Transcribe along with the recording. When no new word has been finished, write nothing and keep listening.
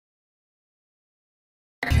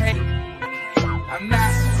Hey, I'm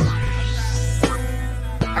not.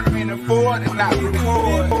 I can't afford to not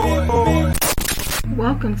record.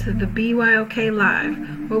 Welcome to the BYOK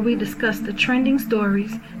Live, where we discuss the trending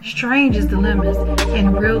stories, strangest dilemmas,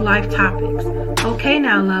 and real life topics. Okay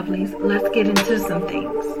now, lovelies, let's get into some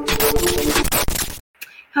things.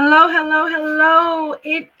 Hello.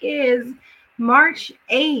 It is March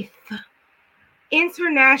 8th,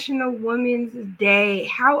 International Women's Day.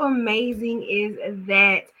 How amazing is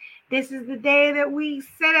that? This is the day that we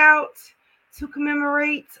set out to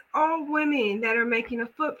commemorate all women that are making a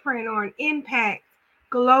footprint or an impact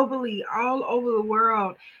globally, all over the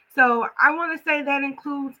world. So I want to say that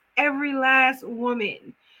includes every last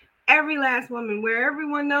woman. Every last woman, where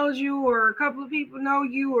everyone knows you, or a couple of people know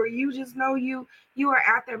you, or you just know you are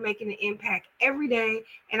out there making an impact every day.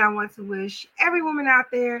 And I want to wish every woman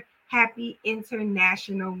out there happy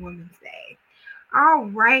International Women's Day.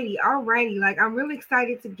 Alrighty. Like, I'm really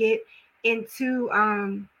excited to get into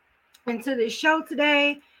the show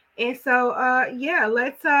today. And so yeah,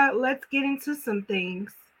 let's get into some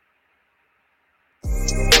things.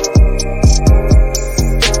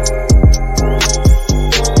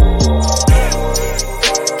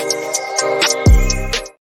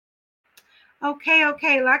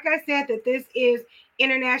 Okay. Like I said, that this is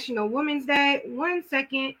International Women's Day. 1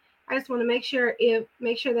 second. I just want to make sure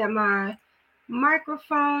that my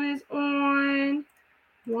microphone is on.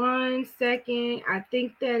 1 second. I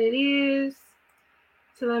think that it is.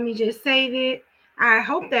 So let me just save it. I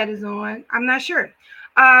hope that is on. I'm not sure.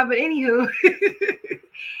 But anywho,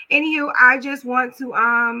 I just want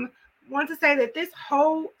to say that this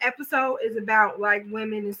whole episode is about like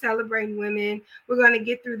women and celebrating women. We're going to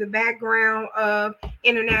get through the background of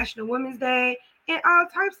International Women's Day and all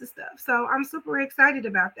types of stuff. So I'm super excited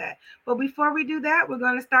about that. But before we do that, we're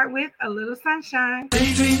going to start with a little sunshine.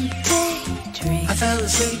 Daydream. I fell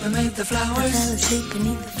asleep beneath the flowers.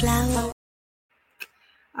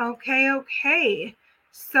 Okay.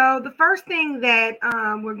 So the first thing that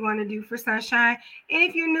we're going to do for Sunshine, and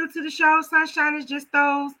if you're new to the show, Sunshine is just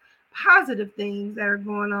those positive things that are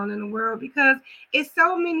going on in the world, because it's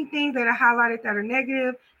so many things that are highlighted that are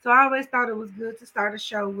negative. So I always thought it was good to start a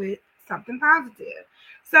show with something positive.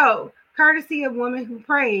 So, courtesy of Woman Who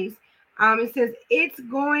Prays, it says it's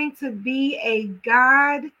going to be a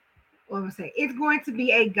God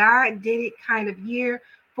did it kind of year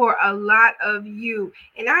for a lot of you.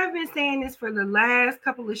 And I've been saying this for the last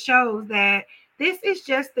couple of shows, that this is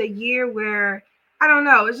just the year where, I don't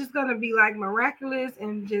know, it's just going to be like miraculous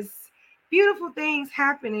and just beautiful things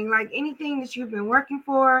happening. Like anything that you've been working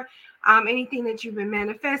for, anything that you've been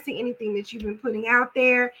manifesting, anything that you've been putting out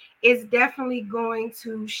there is definitely going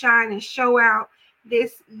to shine and show out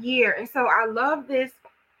this year. And so I love this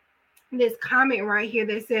comment right here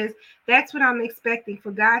that says, that's what I'm expecting,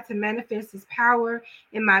 for God to manifest his power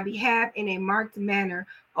in my behalf in a marked manner,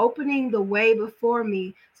 opening the way before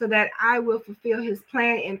me so that I will fulfill his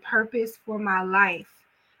plan and purpose for my life.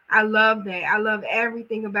 I love that. I love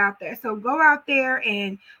everything about that. So go out there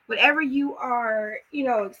and whatever you are,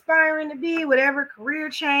 aspiring to be, whatever career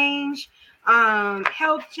change,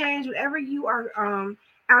 health change, whatever you are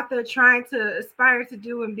out there trying to aspire to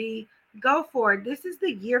do and be, go for it. This is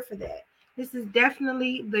the year for that. This is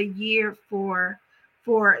definitely the year for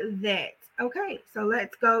that. Okay, so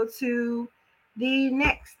let's go to the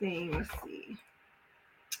next thing. Let's see.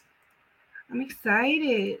 I'm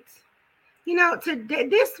excited. Today,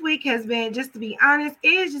 this week has been, just to be honest,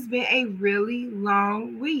 it has just been a really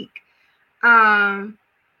long week. And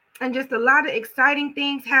just a lot of exciting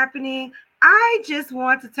things happening. I just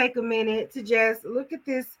want to take a minute to just look at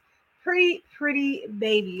this pretty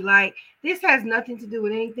baby. Like, this has nothing to do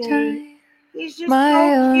with anything. He's just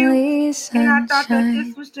so cute. Sunshine. And I thought that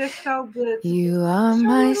this was just so good. You are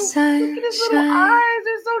my sunshine. Look at his little eyes.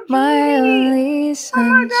 They're so dreamy. My only sunshine.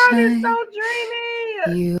 Oh my God, they're so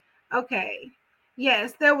dreamy. Okay.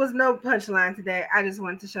 Yes, there was no punchline today. I just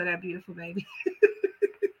wanted to show that beautiful baby.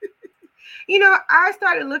 I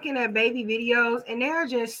started looking at baby videos, and they're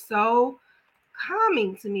just so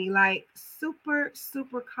calming to me, like super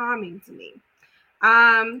calming to me.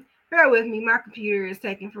 Bear with me, my computer is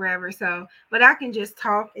taking forever, but I can just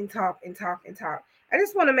talk. I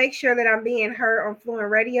just want to make sure that I'm being heard on Fluent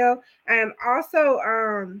Radio. I am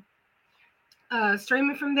also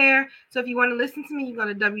streaming from there. So if you want to listen to me, you go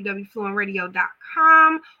to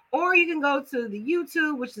www.fluentradio.com, or you can go to the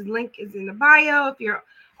YouTube, which is link is in the bio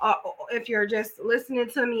if you're just listening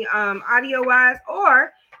to me audio wise,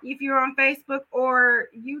 or if you're on Facebook or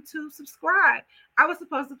YouTube, subscribe. I was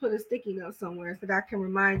supposed to put a sticky note somewhere so that I can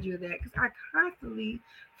remind you of that, because I constantly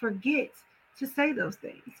forget to say those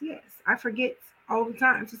things. Yes, I forget all the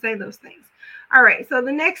time to say those things. All right, so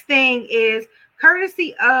the next thing is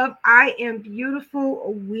courtesy of I Am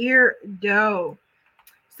Beautiful Weirdo.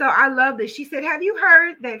 So I love this. She said, have you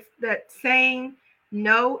heard that saying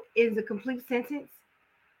no is a complete sentence?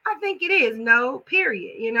 I think it is. No,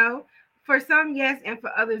 period. You know, for some, yes, and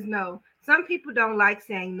for others, no. Some people don't like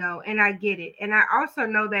saying no, and I get it. And I also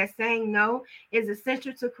know that saying no is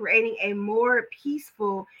essential to creating a more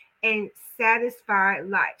peaceful and satisfied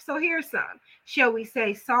life. So here's some, shall we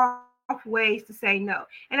say, soft ways to say no.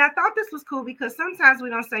 And I thought this was cool because sometimes we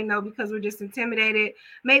don't say no because we're just intimidated,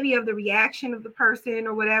 maybe of the reaction of the person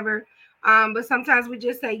or whatever. But sometimes we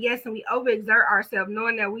just say yes and we overexert ourselves,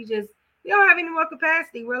 knowing that we don't have any more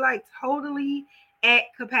capacity. We're like totally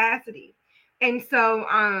at capacity. And so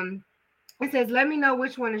it says, let me know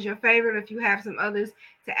which one is your favorite if you have some others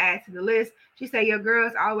to add to the list. She said, your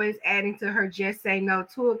girl's always adding to her Just Say No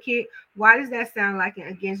toolkit. Why does that sound like an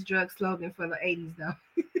against drug slogan for the 80s, though?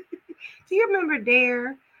 Do you remember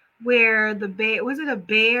Dare, where the bear, was it a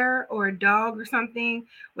bear or a dog or something,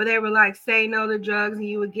 where they were like, say no to drugs, and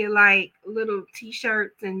you would get like little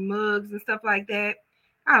t-shirts and mugs and stuff like that?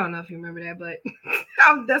 I don't know if you remember that, but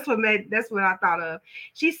that's what I thought of.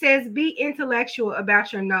 She says, be intellectual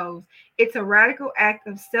about your no's. It's a radical act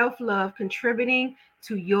of self-love contributing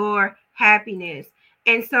to your happiness.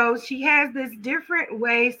 And so she has this different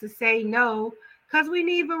ways to say no because we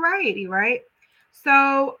need variety, right?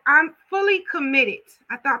 So I'm fully committed.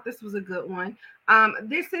 I thought this was a good one.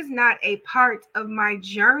 This is not a part of my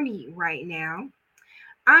journey right now.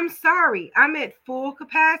 I'm sorry, I'm at full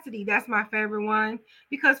capacity. That's my favorite one,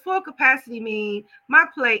 because full capacity means my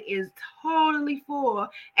plate is totally full.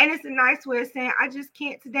 And it's a nice way of saying I just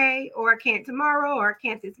can't today, or I can't tomorrow, or I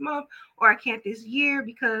can't this month, or I can't this year,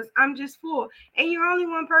 because I'm just full. And you're only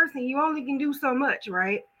one person. You only can do so much,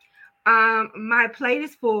 right? My plate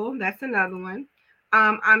is full. That's another one.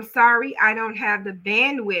 I'm sorry, I don't have the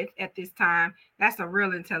bandwidth at this time. That's a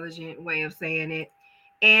real intelligent way of saying it.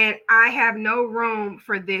 And I have no room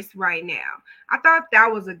for this right now. I thought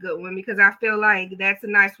that was a good one because I feel like that's a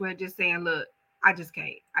nice way of just saying, look, I just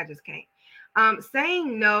can't.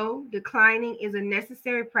 Saying no, declining, is a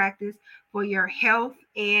necessary practice for your health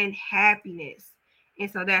and happiness.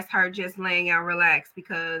 And so that's her just laying out relaxed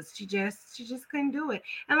because she just couldn't do it.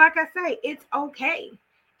 And like I say, it's okay.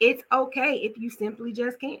 It's okay if you simply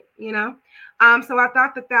just can't, you know. So I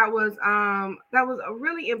thought that was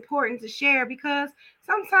really important to share, because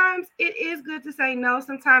sometimes it is good to say no.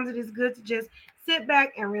 Sometimes it is good to just sit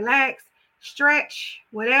back and relax, stretch,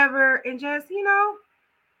 whatever, and just, you know,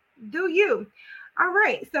 do you. All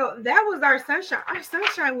right, so that was our sunshine. Our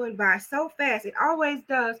sunshine went by so fast. It always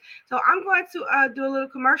does. So I'm going to do a little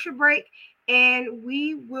commercial break, and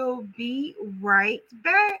we will be right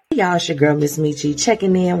back. Y'all, it's your girl, Miss Michi,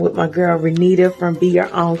 checking in with my girl, Renita from Be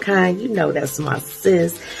Your Own Kind. You know that's my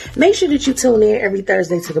sis. Make sure that you tune in every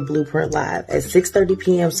Thursday to the Blueprint Live at 6:30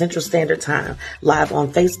 p.m. Central Standard Time, live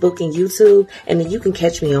on Facebook and YouTube. And then you can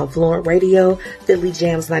catch me on Fluent Radio, Philly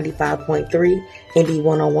Jams 95.3, Indie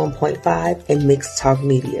 101.5, and Mixed Talk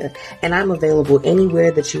Media. And I'm available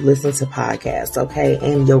anywhere that you listen to podcasts, okay,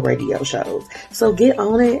 and your radio shows. So get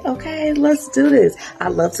on it, okay? Let's do this. I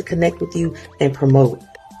love to connect with you and promote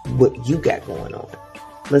what you got going on.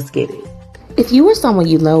 Let's get it. If you or someone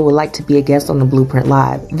you know would like to be a guest on the Blueprint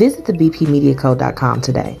Live, visit the bpmediaco.com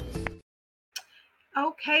today.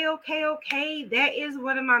 Okay. That is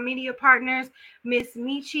one of my media partners, Miss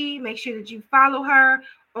Michi. Make sure that you follow her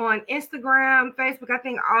on Instagram, Facebook. I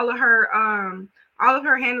think all of her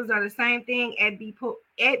handles are the same thing at bpmedia.co.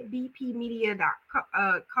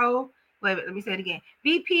 Wait, let me say it again.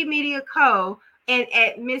 BP Media Co. and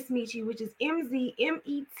at Miss Michi, which is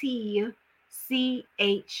MZMETCHI.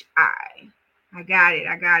 I got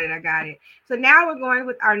it. So now we're going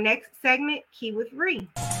with our next segment, Key with Ree.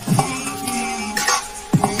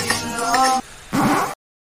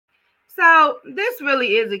 So this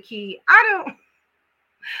really is a key. I don't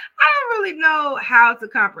really know how to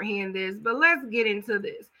comprehend this, but let's get into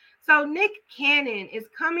this. So Nick Cannon is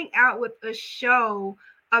coming out with a show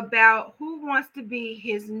about who wants to be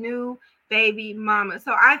his new baby mama.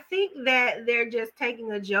 So I think that they're just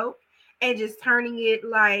taking a joke and just turning it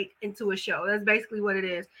like into a show. That's basically what it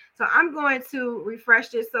is. So I'm going to refresh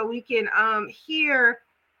this so we can hear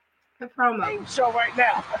the promo. Show right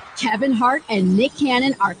now. Kevin Hart and Nick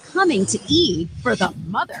Cannon are coming to E! for the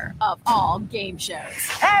mother of all game shows.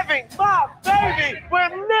 Having my baby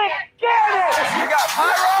with Nick Cannon. You got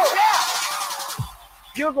pyro? Yeah.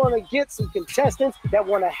 you're going to get some contestants that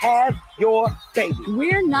want to have your baby.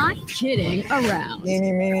 We're not kidding around.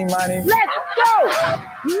 Eeny, meeny, miny. Let's go!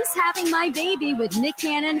 Who's Having My Baby with Nick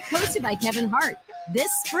Cannon, hosted by Kevin Hart.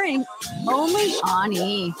 This spring, only on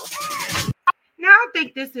E! Now, I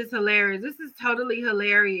think this is hilarious. This is totally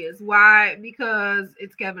hilarious. Why? Because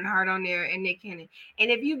it's Kevin Hart on there and Nick Cannon.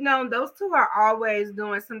 And if you've known, those two are always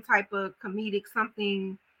doing some type of comedic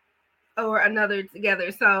something or another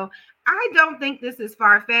together. So I don't think this is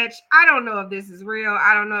far-fetched. I don't know if this is real.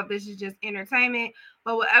 I don't know if this is just entertainment.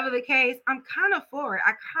 But whatever the case, I'm kind of for it.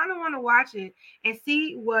 I kind of want to watch it and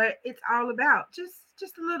see what it's all about.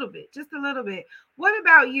 Just a little bit. Just a little bit. What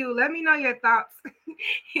about you? Let me know your thoughts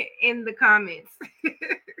in the comments. That's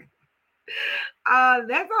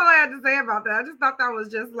all I had to say about that. I just thought that was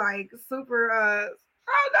just like super I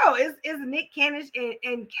don't know. It's Nick Cannon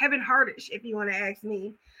and Kevin Hartish, if you want to ask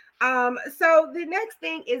me. So the next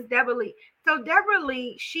thing is Deborah Lee. So Deborah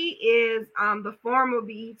Lee, she is the former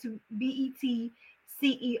BET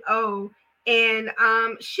CEO, and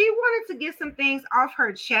she wanted to get some things off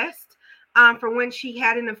her chest for when she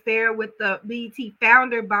had an affair with the BET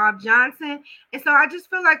founder Bob Johnson. And so I just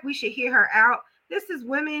feel like we should hear her out. This is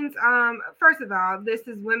women's first of all, this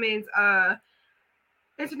is women's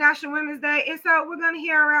International Women's Day, and so we're going to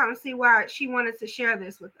hear her out and see why she wanted to share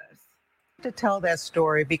this with us. To tell that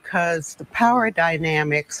story because the power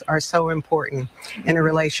dynamics are so important in a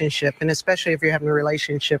relationship, and especially if you're having a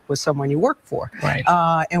relationship with someone you work for. Right.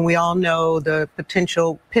 And we all know the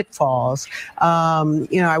potential pitfalls.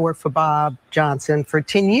 I worked for Bob Johnson for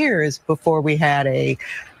 10 years before we had a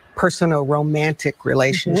personal romantic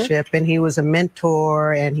relationship, and he was a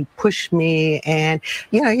mentor and he pushed me, and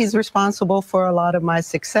he's responsible for a lot of my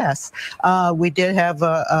success. We did have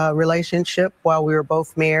a relationship while we were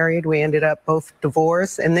both married. We ended up both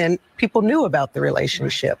divorced, and then people knew about the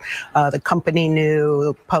relationship. The company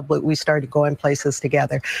knew, public, we started going places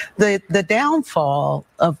together. The downfall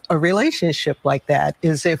of a relationship like that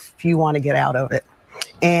is if you want to get out of it.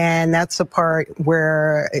 And that's the part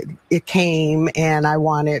where it came, and I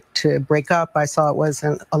wanted to break up. I saw it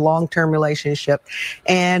wasn't a long-term relationship,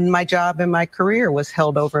 and my job and my career was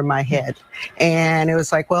held over my head. And it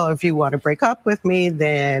was like, well, if you want to break up with me,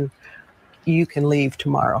 then you can leave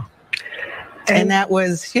tomorrow. And that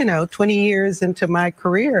was, 20 years into my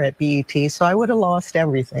career at BET. So I would have lost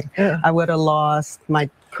everything. Yeah. I would have lost my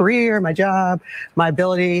career, my job, my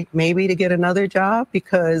ability maybe to get another job,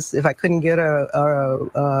 because if I couldn't get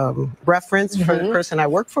a reference for the person I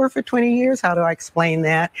worked for 20 years, how do I explain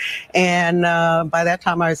that? And by that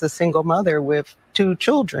time I was a single mother with 2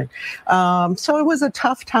 children. So it was a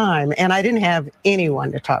tough time, and I didn't have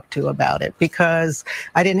anyone to talk to about it because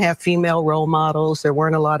I didn't have female role models. There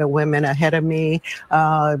weren't a lot of women ahead of me.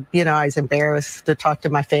 I was embarrassed to talk to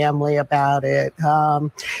my family about it.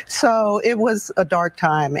 So it was a dark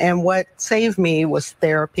time, and what saved me was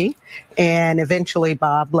therapy. And eventually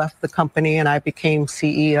Bob left the company and I became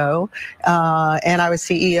CEO. And I was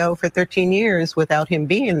CEO for 13 years without him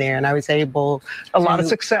being there. And I was able a lot of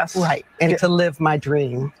success. Right. And to live my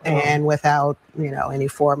dream and without, any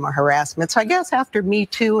form of harassment. So I guess after Me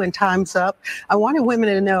Too and Time's Up, I wanted women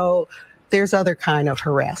to know there's other kind of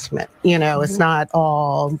harassment. It's not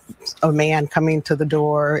all a man coming to the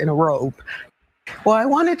door in a robe. Well, I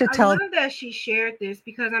wanted to tell. I love that she shared this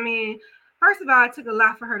because, first of all, it took a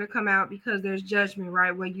lot for her to come out because there's judgment,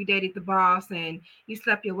 right? Where you dated the boss and you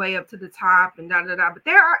slept your way up to the top and da-da-da. But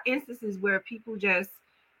there are instances where people just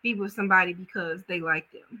be with somebody because they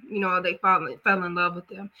like them, they fell in love with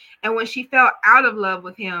them. And when she fell out of love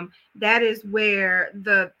with him, that is where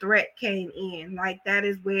the threat came in. Like, that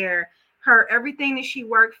is where everything that she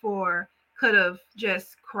worked for could have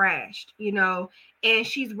just crashed, and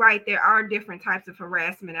she's right. There are different types of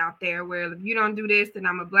harassment out there where if you don't do this, then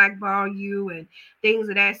I'm a blackball you and things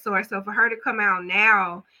of that sort. So for her to come out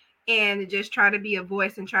now and just try to be a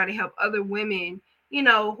voice and try to help other women,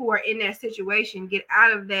 who are in that situation get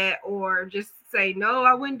out of that, or just say, no,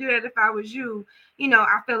 I wouldn't do that if I was you.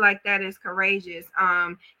 I feel like that is courageous.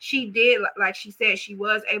 She did, like she said, she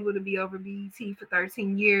was able to be over BET for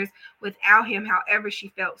 13 years without him. However, she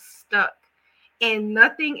felt stuck. And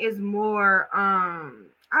nothing is more,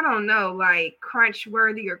 like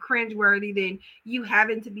crunch-worthy or cringe-worthy than you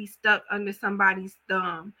having to be stuck under somebody's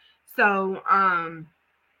thumb. So,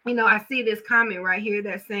 I see this comment right here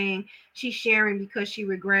that's saying she's sharing because she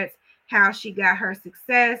regrets how she got her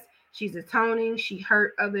success. She's atoning. She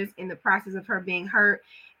hurt others in the process of her being hurt.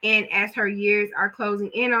 And as her years are closing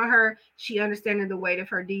in on her, she understanding the weight of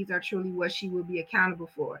her deeds are truly what she will be accountable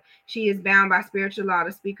for. She is bound by spiritual law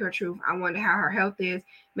to speak her truth. I wonder how her health is.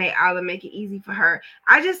 May Allah make it easy for her.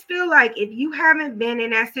 I just feel like if you haven't been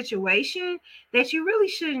in that situation, that you really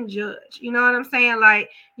shouldn't judge. You know what I'm saying? Like,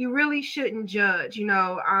 you really shouldn't judge.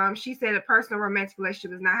 She said a personal romantic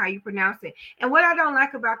relationship is not how you pronounce it. And what I don't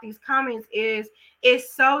like about these comments is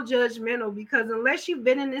it's so judgmental, because unless you've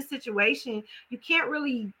been in this situation, you can't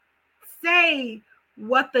really say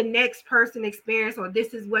what the next person experienced, or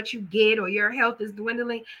this is what you get, or your health is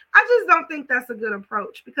dwindling. I just don't think that's a good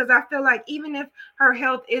approach, because I feel like even if her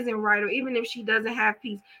health isn't right, or even if she doesn't have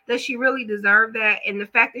peace, does she really deserve that? And the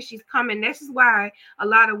fact that she's coming, this is why a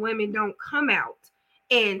lot of women don't come out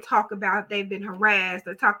and talk about if they've been harassed,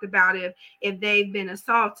 or talked about if they've been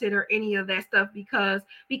assaulted or any of that stuff, because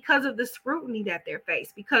of the scrutiny that they're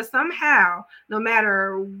faced. Because somehow, no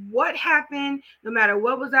matter what happened, no matter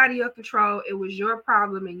what was out of your control, it was your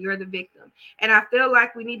problem and you're the victim. And I feel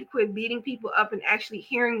like we need to quit beating people up and actually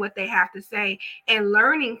hearing what they have to say and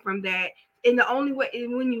learning from that. And the only way,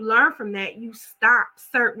 when you learn from that, you stop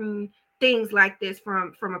certain things like this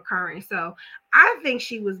from occurring. So I think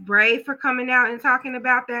she was brave for coming out and talking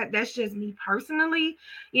about that. That's just me personally,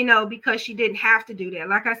 because she didn't have to do that.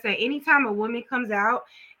 Like I said, anytime a woman comes out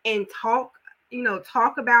and talk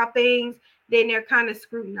about things, then they're kind of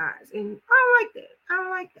scrutinized. And I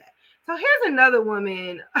don't like that. So here's another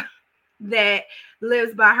woman that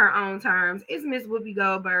lives by her own terms. It's Miss Whoopi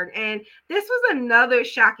Goldberg. And this was another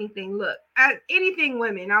shocking thing. Look, anything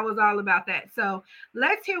women, I was all about that. So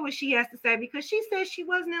let's hear what she has to say, because she says she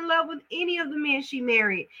wasn't in love with any of the men she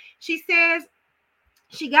married. She says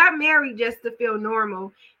she got married just to feel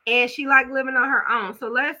normal, and she liked living on her own. So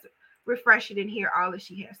let's refresh it and hear all that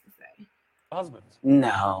she has to say. Husbands?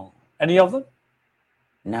 No. Any of them?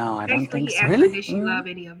 No, I don't think so. Really? Did she love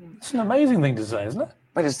any of them? It's an amazing thing to say, isn't it?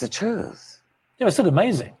 But it's the truth. Yeah, it's still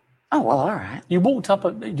amazing. Oh, well, all right. You walked up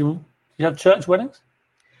you have church weddings?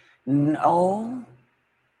 No.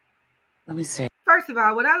 Let me see. First of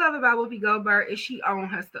all, what I love about Whoopi Goldberg is she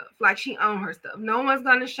owns her stuff. Like, she owns her stuff. No one's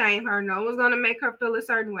going to shame her. No one's going to make her feel a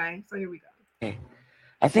certain way. So here we go. Okay.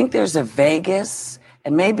 I think there's a Vegas,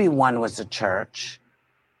 and maybe one was a church,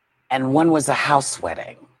 and one was a house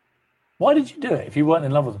wedding. Why did you do it if you weren't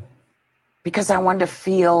in love with them? Because I wanted to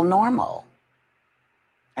feel normal.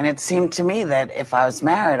 And it seemed to me that if I was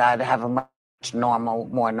married, I'd have a much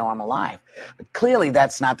more normal life. But clearly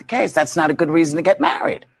that's not the case. That's not a good reason to get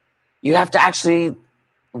married. You have to actually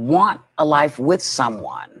want a life with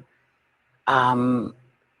someone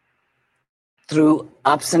through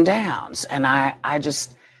ups and downs. And I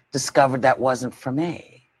just discovered that wasn't for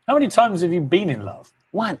me. How many times have you been in love?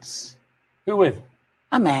 Once. Who with?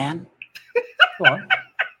 A man. Go on.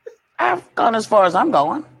 I've gone as far as I'm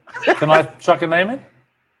going. Can I chuck a name in?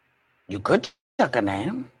 You could chuck a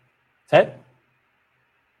name. Ted?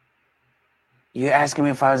 You asking me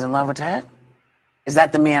if I was in love with Ted? Is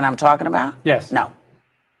that the man I'm talking about? Yes. No.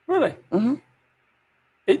 Really? Mm-hmm.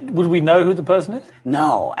 Would we know who the person is?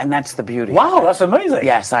 No, and that's the beauty. Wow, that's amazing.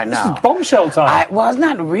 Yes, I know. This is bombshell time. Well, it's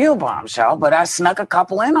not a real bombshell, but I snuck a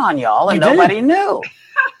couple in on y'all and You did? nobody knew.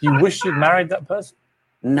 You wish you'd married that person?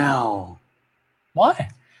 No. Why?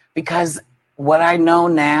 Because what I know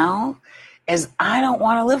now is I don't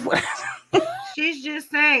want to live with She's just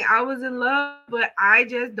saying, I was in love, but I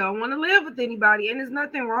just don't want to live with anybody. And there's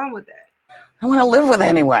nothing wrong with that. I want to live with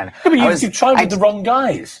anyone. Yeah, but you tried with the wrong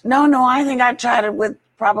guys. No, I think I tried it with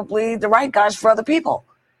probably the right guys for other people.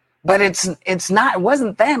 But it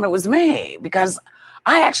wasn't them, it was me. Because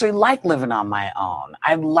I actually like living on my own.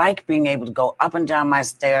 I like being able to go up and down my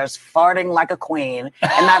stairs, farting like a queen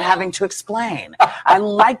and not having to explain. I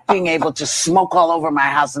like being able to smoke all over my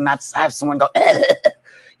house and not have someone go,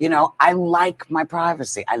 I like my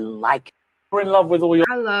privacy. We're in love with all your...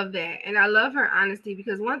 I love that. And I love her honesty,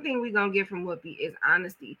 because one thing we're going to get from Whoopi is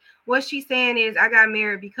honesty. What she's saying is, I got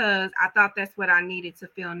married because I thought that's what I needed to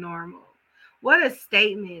feel normal. What a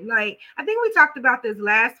statement. Like, I think we talked about this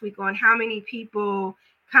last week on how many people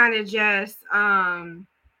kind of just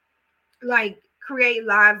create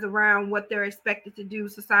lives around what they're expected to do,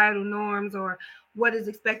 societal norms, or what is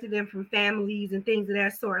expected of them from families and things of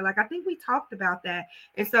that sort. Like, I think we talked about that.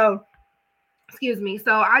 And so, excuse me.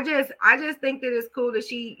 So I just think that it's cool that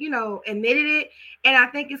she, admitted it. And I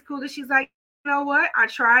think it's cool that she's like, you know what? I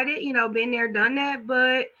tried it, been there, done that,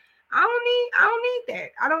 but I don't need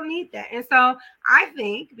that. I don't need that. And so I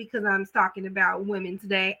think, because I'm talking about women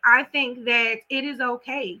today, I think that it is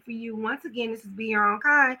okay for you, once again, this is Be Your Own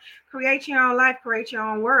Kind, create your own life, create your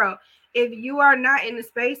own world. If you are not in the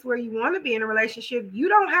space where you want to be in a relationship, you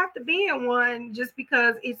don't have to be in one just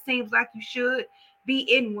because it seems like you should be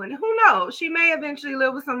in one. Who knows? She may eventually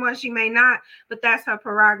live with someone, she may not, but that's her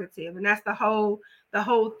prerogative. And that's the whole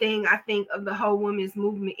thing, I think, of the whole women's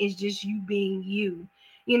movement, is just you being you.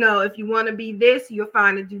 You know, if you want to be this, you're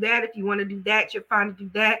fine to do that. If you want to do that, you're fine to do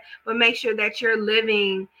that. But make sure that you're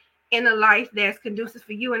living in a life that's conducive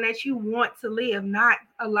for you and that you want to live, not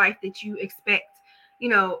a life that you expect,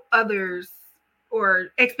 others, or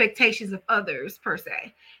expectations of others per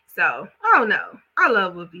se. So, I don't know. I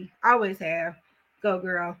love Whoopi. Always have. Go,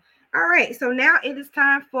 girl. All right. So now it is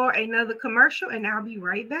time for another commercial, and I'll be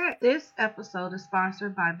right back. This episode is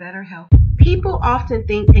sponsored by BetterHelp. People often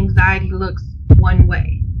think anxiety looks one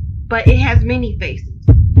way, but it has many faces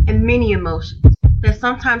and many emotions that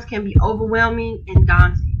sometimes can be overwhelming and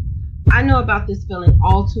daunting. I know about this feeling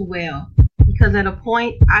all too well because at a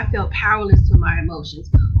point I felt powerless to my emotions,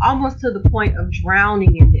 almost to the point of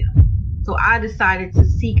drowning in them. So I decided to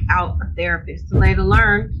seek out a therapist to later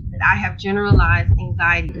learn that I have generalized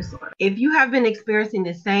anxiety disorder. If you have been experiencing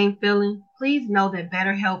the same feeling, please know that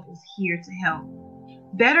BetterHelp is here to help.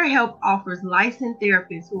 BetterHelp offers licensed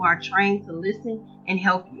therapists who are trained to listen and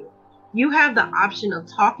help you. You have the option of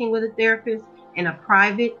talking with a therapist in a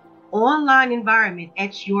private, online environment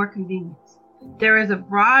at your convenience. There is a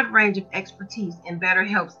broad range of expertise in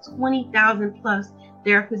BetterHelp's 20,000 plus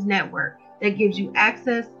therapist network that gives you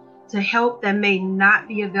access to help that may not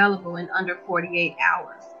be available in under 48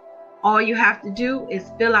 hours. All you have to do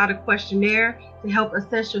is fill out a questionnaire to help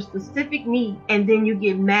assess your specific need, and then you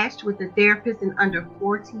get matched with a therapist in under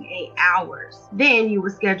 48 hours. Then you will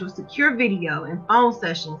schedule secure video and phone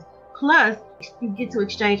sessions. Plus, you get to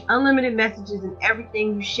exchange unlimited messages, and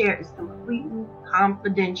everything you share is completely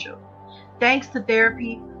confidential. Thanks to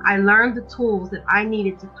therapy, I learned the tools that I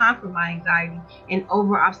needed to conquer my anxiety and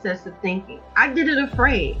over-obsessive thinking. I did it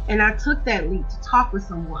afraid, and I took that leap to talk with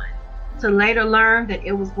someone, to later learn that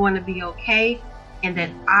it was going to be okay and that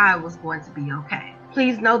I was going to be okay.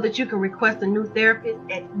 Please know that you can request a new therapist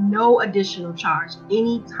at no additional charge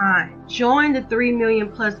anytime. Join the 3 million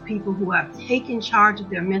plus people who have taken charge of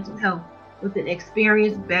their mental health with an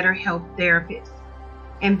experienced BetterHelp therapist.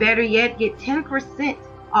 And better yet, get 10%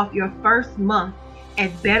 off your first month at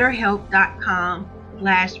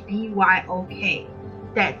betterhelp.com/BYOK.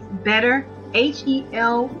 That's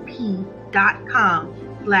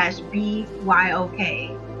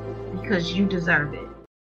betterhelp.com/BYOK, because you deserve it.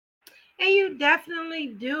 And you definitely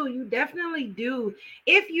do. You definitely do.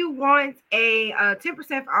 If you want a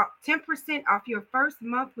 10% off your first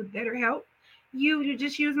month with BetterHelp, you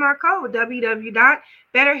just use my code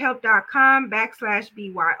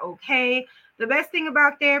www.betterhelp.com/BYOK. The best thing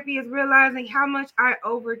about therapy is realizing how much I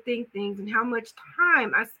overthink things and how much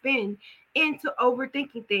time I spend into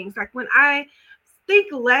overthinking things. Like when I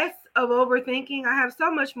think less of overthinking, I have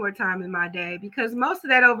so much more time in my day, because most of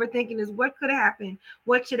that overthinking is what could have happened,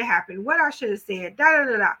 what should have happened, what I should have said,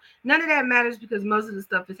 None of that matters because most of the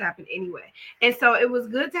stuff has happened anyway. And so it was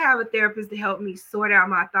good to have a therapist to help me sort out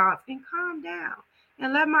my thoughts and calm down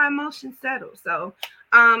and let my emotions settle. So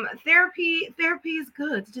therapy is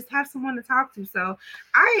good to just have someone to talk to. So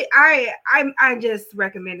I just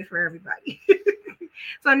recommend it for everybody.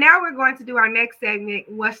 So now we're going to do our next segment.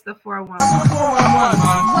 What's the 411?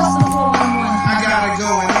 I gotta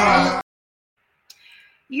go and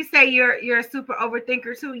You say you're a super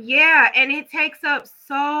overthinker too. Yeah, and it takes up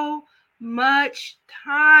so much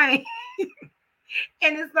time.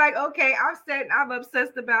 And it's like, okay, I've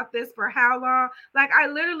obsessed about this for how long? Like, I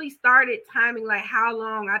literally started timing, like, how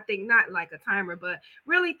long I think, not like a timer, but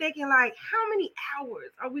really thinking, like, how many hours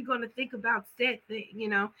are we going to think about said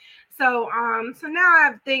thing, So, so now I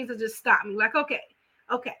have things that just stop me. Like, okay,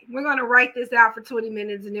 we're going to write this out for 20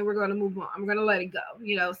 minutes and then we're going to move on. I'm going to let it go,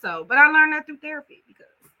 So, but I learned that through therapy, because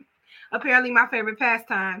apparently my favorite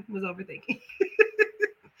pastime was overthinking.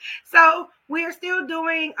 So we are still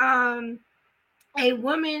doing, a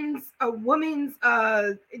woman's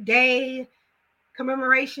day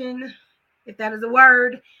commemoration, if that is a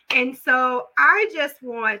word. And so I just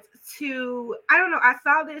want to, I don't know, I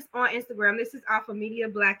saw this on Instagram. This is off of Media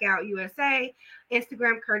Blackout USA,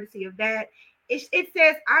 Instagram, courtesy of that. It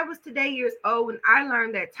says, I was today years old when I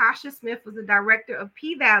learned that Tasha Smith was the director of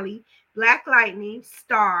P-Valley, Black Lightning,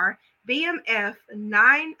 Star, BMF,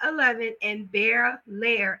 9/11, and Bear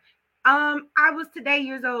Lair. I was today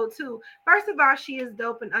years old too. First of all, she is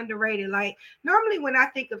dope and underrated. Like normally when I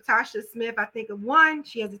think of Tasha Smith, I think of one,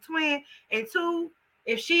 she has a twin, and two,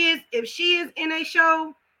 if she is in a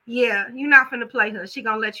show, yeah, you're not gonna play her. She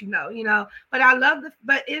gonna let you know. But I love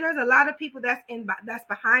there's a lot of people that's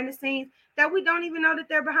behind the scenes that we don't even know that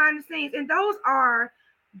they're behind the scenes, and those are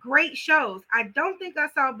great shows. I don't think I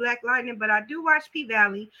saw Black Lightning, but I do watch P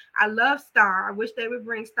Valley. I love Star. I wish they would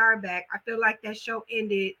bring Star back. I feel like that show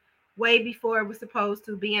ended way before it was supposed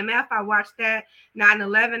to. BMF, I watched that.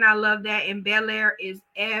 9/11, I love that. And Bel Air is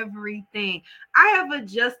everything. I have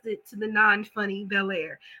adjusted to the non-funny Bel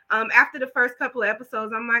Air. After the first couple of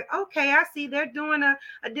episodes, I'm like, okay, I see they're doing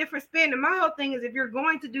a different spin. And my whole thing is if you're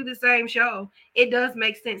going to do the same show, it does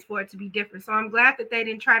make sense for it to be different. So I'm glad that they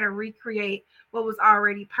didn't try to recreate what was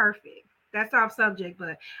already perfect. That's off subject,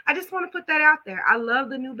 but I just want to put that out there. I love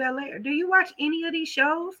the new Bel Air. Do you watch any of these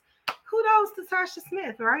shows? Kudos to Tasha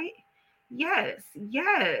Smith, right? Yes.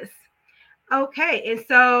 Okay, and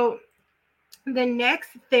so the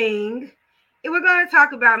next thing, we're going to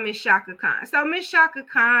talk about Miss Chaka Khan. So Miss Chaka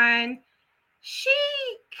Khan, she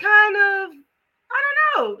kind of, I don't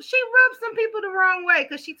know, she rubbed some people the wrong way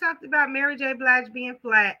because she talked about Mary J. Blige being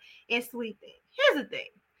flat and Sweet Thing. Here's the thing.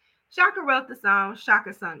 Shaka wrote the song,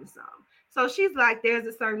 Shaka sung the song. So she's like, there's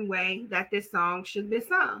a certain way that this song should be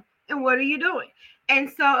sung. And what are you doing? And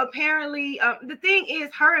so apparently, the thing is,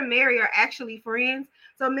 her and Mary are actually friends.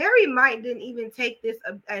 So Mary didn't even take this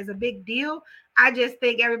as a big deal. I just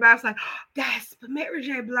think everybody's like, oh, that's Mary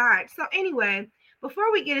J. Blige. So anyway, before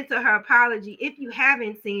we get into her apology, if you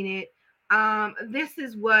haven't seen it, this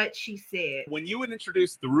is what she said. When you would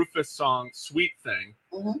introduce the Rufus song Sweet Thing,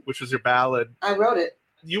 which was your ballad, I wrote it.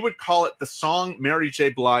 You would call it the song Mary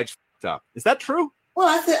J. Blige f***ed up. Is that true? Well,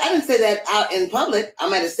 I didn't say that out in public. I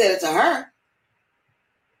might have said it to her.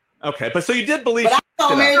 Okay, but so you did believe. But I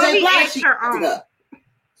told Mary J. Blige she f***ed it up.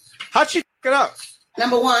 How'd she f*** it up?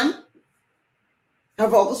 Number one, her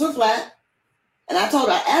vocals were flat. And I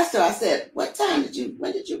asked her, I said, what time of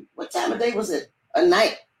day was it? A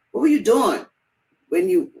night? What were you doing when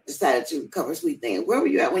you decided to cover Sweet Thing? Where were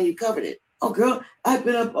you at when you covered it? Oh, girl, I've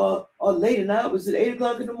been up all late and I was at 8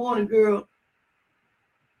 o'clock in the morning, girl.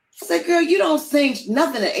 I said, girl, you don't sing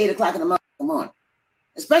nothing at 8 o'clock in the morning,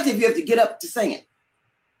 especially if you have to get up to sing it.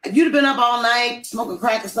 If you'd have been up all night smoking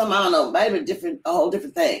crack or something, I don't know, it might have been a whole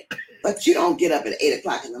different thing. But you don't get up at 8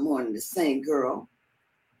 o'clock in the morning to sing, girl.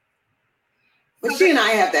 But she and I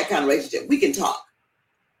have that kind of relationship. We can talk.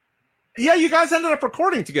 Yeah, you guys ended up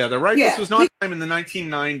recording together, right? Yeah. This was not time in the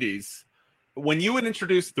 1990s. When you would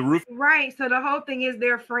introduce the Roof. Right. So the whole thing is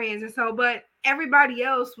they're friends. And so, but everybody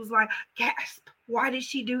else was like, gasp, why did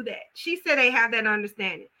she do that? She said they have that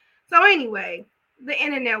understanding. So anyway, the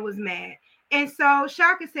internet was mad. And so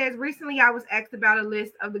Shaka says, recently I was asked about a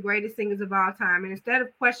list of the greatest singers of all time. And instead of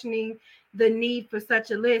questioning the need for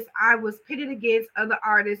such a list, I was pitted against other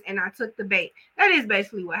artists and I took the bait. That is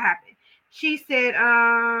basically what happened. She said,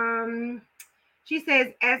 she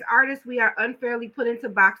says, as artists, we are unfairly put into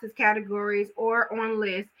boxes, categories, or on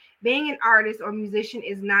lists. Being an artist or musician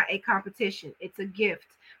is not a competition. It's a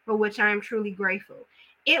gift for which I am truly grateful.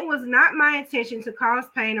 It was not my intention to cause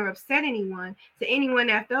pain or upset anyone. To anyone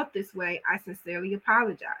that felt this way, I sincerely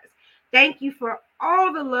apologize. Thank you for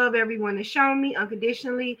all the love everyone has shown me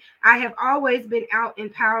unconditionally. I have always been out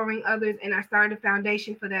empowering others, and I started a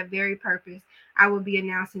foundation for that very purpose. I will be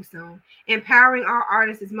announcing soon. Empowering our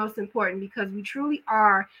artists is most important because we truly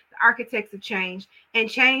are the architects of change, and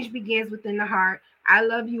change begins within the heart. I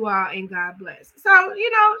love you all and God bless. So,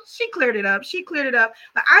 she cleared it up.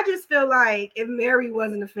 But I just feel like if Mary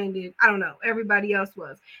wasn't offended, I don't know, everybody else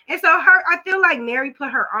was. And so I feel like Mary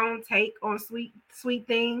put her own take on Sweet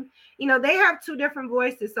Thing. They have two different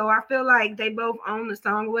voices. So I feel like they both own the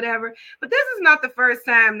song or whatever. But this is not the first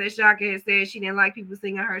time that Shaka has said she didn't like people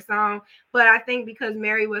singing her song. But I think because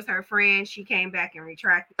Mary was her friend, she came back and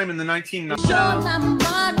retracted. I'm in the 1990s.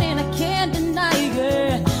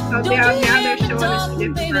 So now they're showing us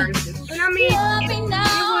different versions. And I mean, it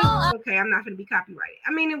was okay. I'm not going to be copyrighted.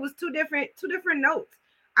 I mean, it was two different notes.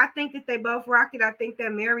 I think that they both rocked it. I think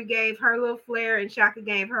that Mary gave her little flair and Shaka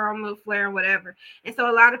gave her own little flair and whatever. And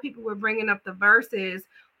so a lot of people were bringing up the verses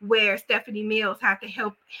where Stephanie Mills had to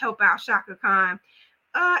help out Shaka Khan.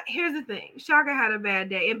 Here's the thing. Shaka had a bad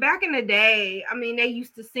day. And back in the day, I mean, they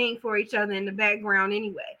used to sing for each other in the background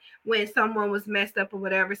anyway, when someone was messed up or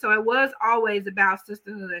whatever. So it was always about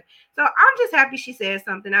sisterhood. So I'm just happy she said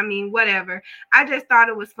something. I mean, whatever. I just thought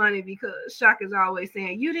it was funny because Shaka's always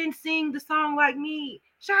saying, you didn't sing the song like me.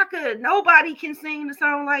 Shaka, nobody can sing the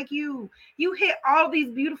song like you. You hit all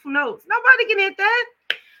these beautiful notes. Nobody can hit that.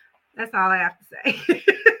 That's all I have to say.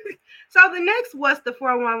 So the next what's the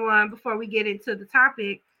 411 before we get into the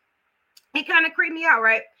topic, it kind of creeped me out,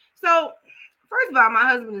 right? So first of all, my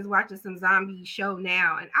husband is watching some zombie show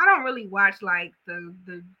now, and I don't really watch like the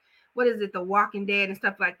what is it, The Walking Dead and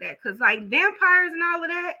stuff like that, because like vampires and all of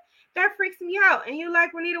that freaks me out. And you're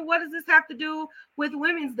like, Renita, what does this have to do with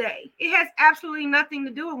Women's Day? It has absolutely nothing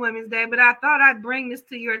to do with Women's Day, but I thought I'd bring this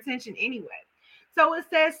to your attention anyway. So it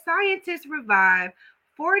says scientists revive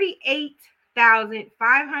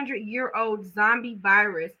 48,500-year-old zombie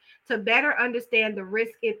virus to better understand the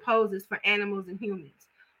risk it poses for animals and humans.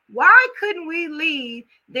 Why couldn't we leave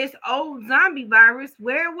this old zombie virus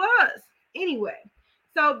where it was? Anyway,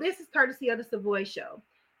 so this is courtesy of the Savoy Show.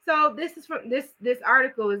 So this is from this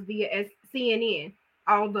article is via CNN.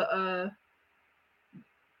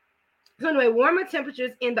 So anyway, warmer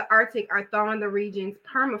temperatures in the Arctic are thawing the region's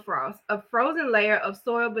permafrost, a frozen layer of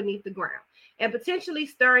soil beneath the ground, and potentially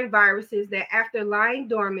stirring viruses that, after lying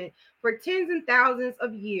dormant for tens and thousands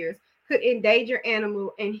of years, could endanger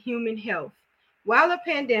animal and human health. While a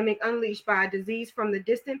pandemic unleashed by a disease from the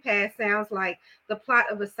distant past sounds like the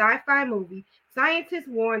plot of a sci-fi movie, scientists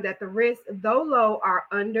warn that the risks, though low, are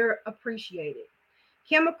underappreciated.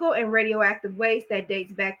 Chemical and radioactive waste that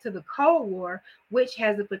dates back to the Cold War, which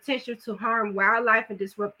has the potential to harm wildlife and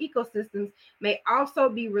disrupt ecosystems, may also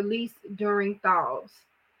be released during thaws.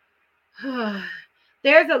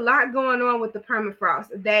 There's a lot going on with the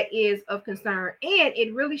permafrost that is of concern, and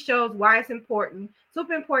it really shows why it's important,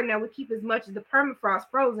 super important, that we keep as much of the permafrost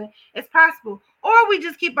frozen as possible, or we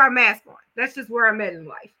just keep our mask on. That's just where I'm at in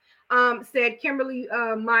life. Said Kimberly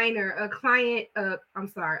Miner, a climate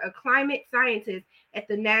scientist at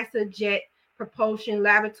the NASA Jet Propulsion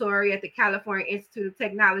Laboratory at the California Institute of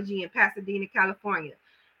Technology in Pasadena, California.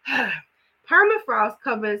 Permafrost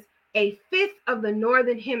covers a fifth of the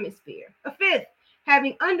northern hemisphere,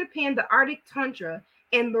 having underpinned the Arctic tundra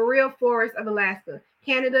and boreal forests of Alaska,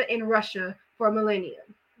 Canada, and Russia for millennia.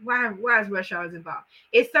 Why is Russia always involved?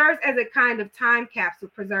 It serves as a kind of time capsule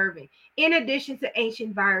preserving, in addition to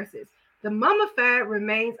ancient viruses, the mummified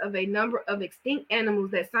remains of a number of extinct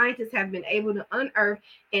animals that scientists have been able to unearth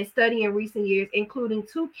and study in recent years, including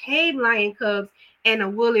 2 cave lion cubs and a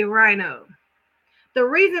woolly rhino. The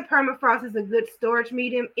reason permafrost is a good storage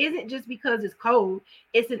medium isn't just because it's cold.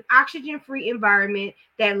 It's an oxygen-free environment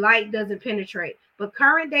that light doesn't penetrate. But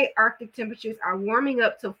current day Arctic temperatures are warming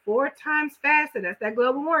up to 4 times faster, that's that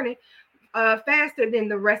global warming, faster than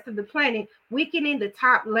the rest of the planet, weakening the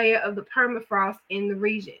top layer of the permafrost in the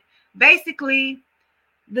region. Basically,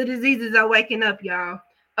 the diseases are waking up, y'all.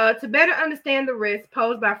 To better understand the risks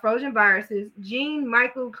posed by frozen viruses,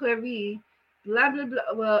 Jean-Michel Clavier,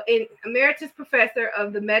 emeritus professor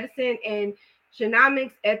of the medicine and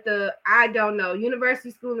genomics at the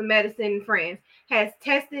University School of Medicine in France, has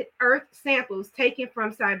tested Earth samples taken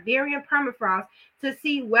from Siberian permafrost to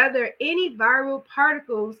see whether any viral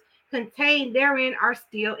particles contained therein are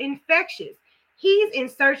still infectious. He's in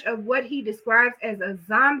search of what he describes as a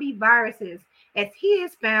zombie viruses, as he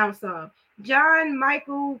has found some.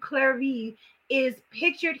 Jean-Michel Clavier is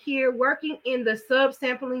pictured here working in the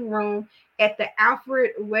sub-sampling room at the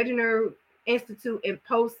Alfred Wegener Institute in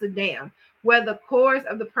Potsdam, where the cores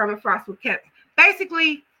of the permafrost were kept.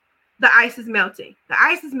 Basically, the ice is melting. The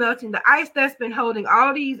ice is melting. The ice that's been holding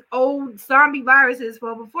all these old zombie viruses for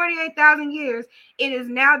over 48,000 years, it is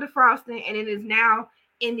now defrosting and it is now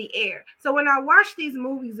in the air. So when I watch these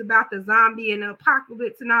movies about the zombie and the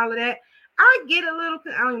apocalypse and all of that, I get a little,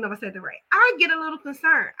 I don't even know if I said that right. I get a little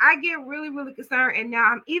concerned. I get really, really concerned. And now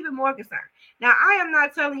I'm even more concerned. Now, I am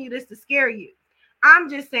not telling you this to scare you. I'm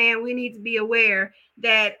just saying we need to be aware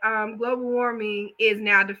that global warming is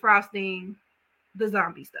now defrosting the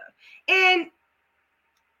zombie stuff. And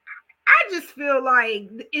I just feel like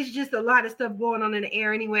it's just a lot of stuff going on in the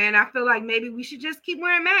air anyway. And I feel like maybe we should just keep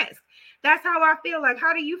wearing masks. That's how I feel. Like,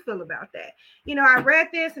 how do you feel about that? You know, I read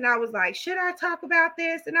this and I was like, should I talk about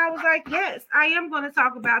this? And I was like, yes, I am going to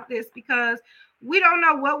talk about this because we don't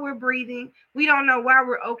know what we're breathing. We don't know why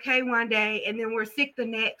we're okay one day and then we're sick the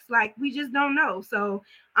next. Like, we just don't know. So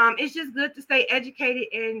it's just good to stay educated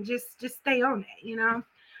and just stay on that, you know?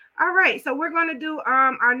 All right, so we're going to do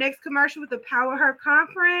our next commercial with the Power Her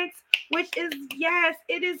Conference, which is, yes,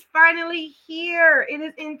 it is finally here. It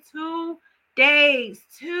is in 2 days,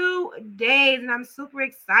 and I'm super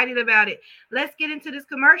excited about it. Let's get into this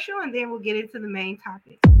commercial, and then we'll get into the main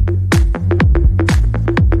topic.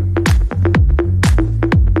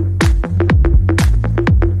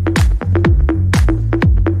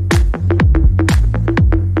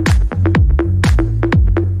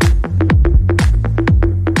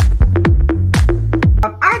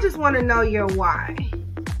 I just want to know your why.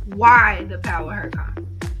 Why the Power Her Conference?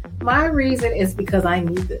 My reason is because I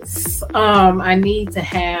need this. I need to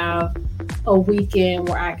have a weekend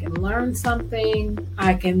where I can learn something,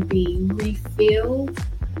 I can be refilled,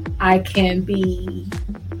 I can be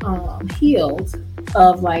healed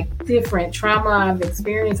of like different trauma I've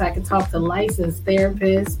experienced. I can talk to licensed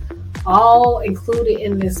therapists, all included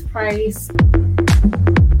in this price.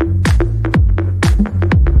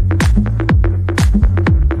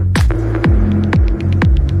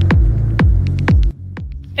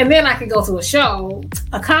 And then I can go to a show,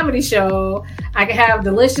 a comedy show. I can have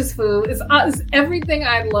delicious food. It's everything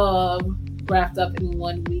I love wrapped up in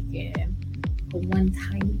one weekend for one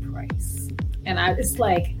tiny price. And it's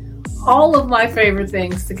like all of my favorite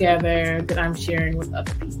things together that I'm sharing with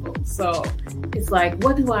other people. So it's like,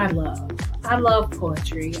 what do I love? I love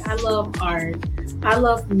poetry. I love art. I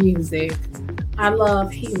love music. I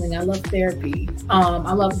love healing. I love therapy.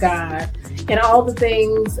 I love God. And all the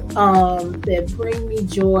things that bring me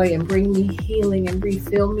joy and bring me healing and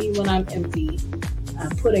refill me when I'm empty. I'm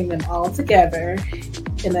putting them all together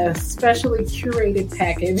in a specially curated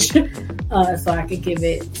package so I can give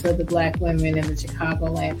it to the Black women in the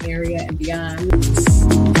Chicagoland area and beyond.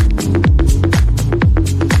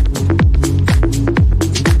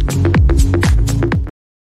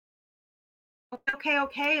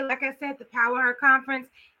 Okay. Like I said, the Power Her Conference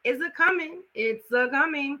is a-coming. It's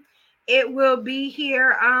a-coming. It will be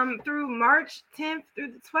here through March 10th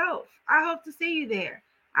through the 12th. I hope to see you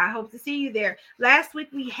there. Last week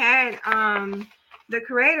we had the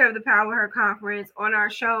creator of the Power Her Conference on our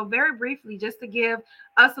show very briefly, just to give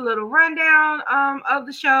us a little rundown of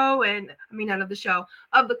the show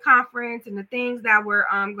of the conference and the things that were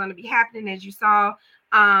going to be happening. As you saw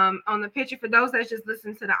on the picture, for those that just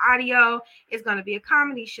listen to the audio, it's going to be a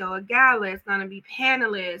comedy show, a gala, it's going to be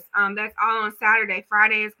panelists. That's all on Saturday.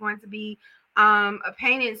 Friday is going to be a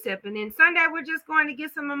paint and sip, and then Sunday we're just going to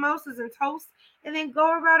get some mimosas and toast and then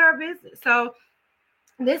go about our business. So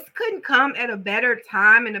this couldn't come at a better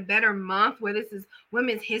time and a better month, where this is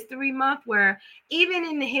Women's History Month, where even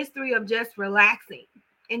in the history of just relaxing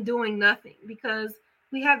and doing nothing, because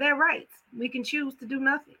we have that right. We can choose to do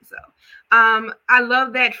nothing. So I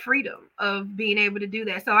love that freedom of being able to do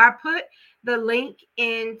that. So I put the link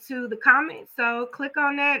into the comments. So click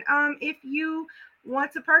on that if you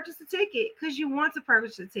want to purchase a ticket, because you want to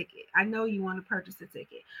purchase a ticket. I know you want to purchase a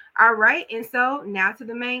ticket. All right. And so now to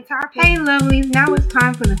the main topic. Hey, lovelies. Now it's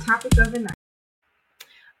time for the topic of the night.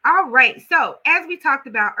 All right. So as we talked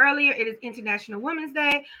about earlier, it is International Women's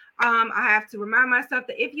Day. I have to remind myself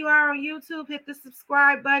that if you are on YouTube, hit the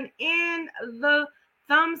subscribe button and the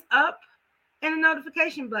thumbs up and the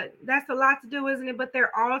notification button. That's a lot to do, isn't it? But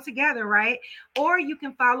they're all together, right? Or you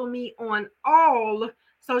can follow me on all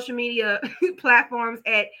social media platforms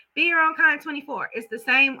at Be Your Own Kind 24. It's the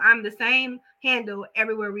same. I'm the same handle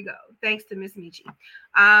everywhere we go. Thanks to Miss Michi.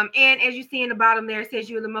 And as you see in the bottom there, it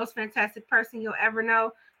says you're the most fantastic person you'll ever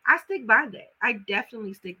know. I stick by that. I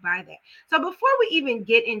definitely stick by that. So before we even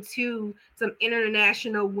get into some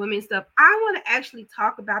international women stuff, I want to actually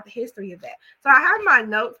talk about the history of that. So I have my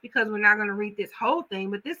notes, because we're not going to read this whole thing,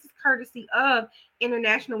 but this is courtesy of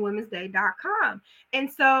internationalwomensday.com.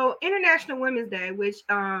 And so International Women's Day, which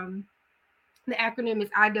the acronym is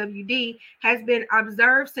IWD, has been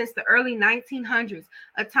observed since the early 1900s,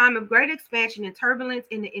 a time of great expansion and turbulence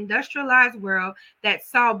in the industrialized world that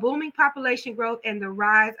saw booming population growth and the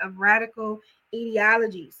rise of radical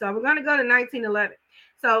ideology. So we're going to go to 1911.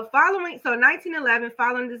 So 1911,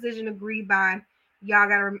 following the decision agreed by, y'all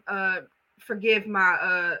got to forgive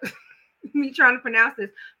my me trying to pronounce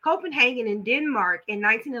this, Copenhagen in Denmark in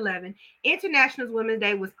 1911, International Women's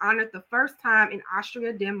Day was honored the first time in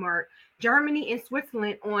Austria, Denmark, Germany, and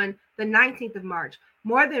Switzerland on the 19th of March.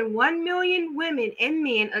 More than 1 million women and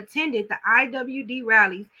men attended the IWD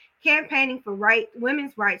rallies, campaigning for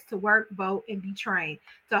women's rights to work, vote, and be trained,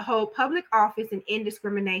 to hold public office and end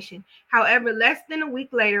discrimination. However, less than a week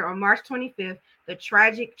later, on March 25th, the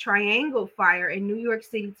tragic Triangle Fire in New York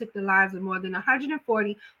City took the lives of more than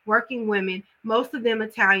 140 working women, most of them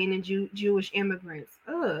Italian and Jewish immigrants.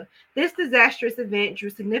 This disastrous event drew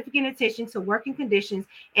significant attention to working conditions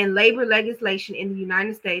and labor legislation in the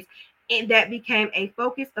United States, and that became a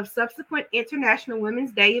focus of subsequent International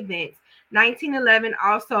Women's Day events. 1911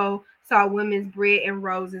 also saw Women's Bread and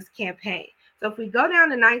Roses campaign. So if we go down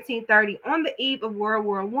to 1930, on the eve of World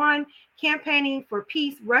War I, campaigning for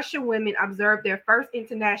peace, Russian women observed their first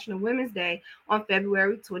International Women's Day on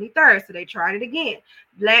February 23rd. So they tried it again,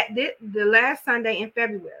 the last Sunday in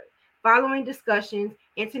February. Following discussions,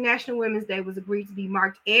 International Women's Day was agreed to be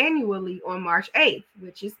marked annually on March 8th,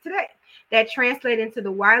 which is today. That translated into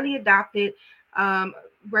the widely adopted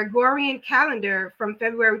Gregorian calendar from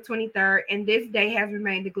February 23rd, and this day has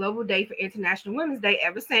remained the global day for International Women's Day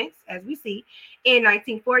ever since, as we see. In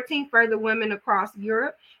 1914, further women across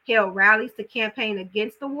Europe held rallies to campaign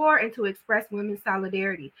against the war and to express women's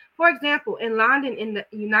solidarity. For example, in London, in the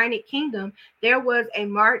United Kingdom, there was a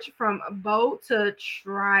march from Bow to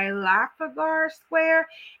Trafalgar Square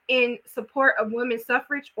in support of women's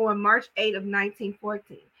suffrage on March 8 of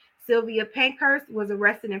 1914. Sylvia Pankhurst was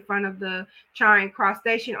arrested in front of the Charing Cross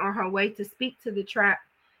station on her way to speak to the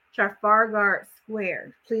Trafalgar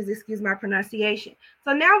Square. Please excuse my pronunciation.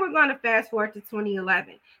 So now we're going to fast forward to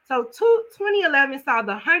 2011. So 2011 saw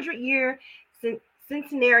the 100-year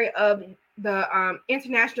centenary of the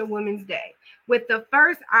International Women's Day, with the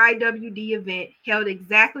first IWD event held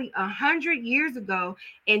exactly 100 years ago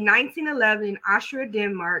in 1911 in Austria,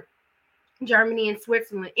 Denmark, Germany, and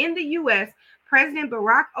Switzerland. In the U.S., President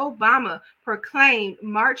Barack Obama proclaimed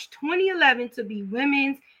March 2011 to be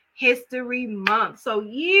Women's History Month. So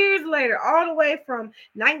years later, all the way from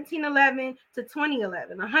 1911 to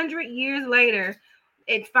 2011, 100 years later,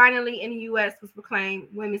 it finally in the U.S. was proclaimed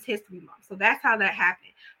Women's History Month. So that's how that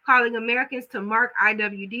happened, calling Americans to mark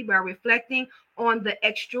IWD by reflecting on the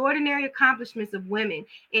extraordinary accomplishments of women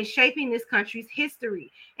in shaping this country's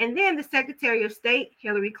history. And then the Secretary of State,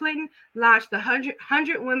 Hillary Clinton, launched the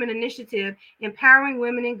 100 Women Initiative, empowering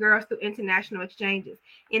women and girls through international exchanges.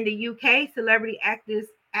 In the UK, celebrity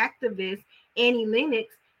activist Annie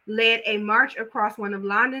Lennox led a march across one of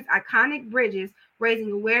London's iconic bridges,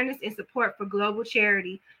 raising awareness and support for global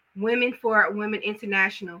charity, Women for Women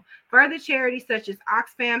International. Further charities such as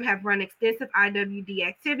Oxfam have run extensive IWD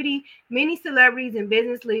activity. Many celebrities and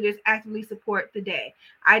business leaders actively support the day.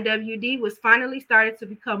 IWD was finally started to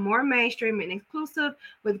become more mainstream and inclusive,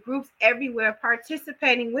 with groups everywhere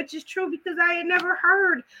participating, which is true because I had never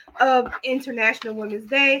heard of International Women's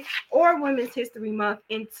Day or Women's History Month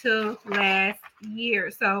until last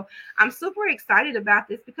year. So I'm super excited about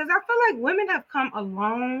this because I feel like women have come a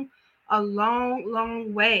long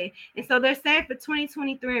way. And so they're saying for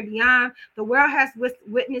 2023 and beyond, the world has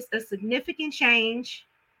witnessed a significant change.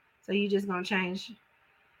 So you just gonna change.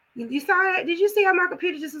 You saw that? Did you see how my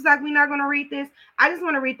computer just was like, we're not gonna read this? I just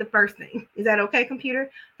want to read the first thing. Is that okay,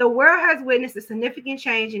 computer? The world has witnessed a significant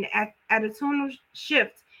change in attitudinal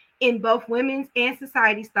shift in both women's and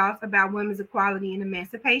society's thoughts about women's equality and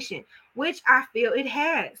emancipation, which I feel it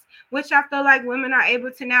has, which I feel like women are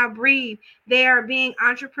able to now breathe. They are being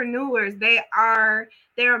entrepreneurs.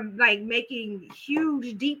 They're like making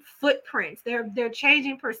huge, deep footprints. They're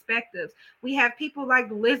changing perspectives. We have people like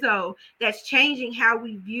Lizzo that's changing how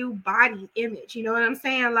we view body image. You know what I'm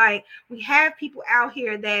saying? Like, we have people out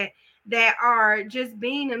here that are just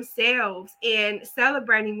being themselves and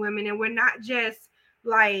celebrating women, and we're not just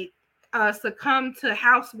like succumb to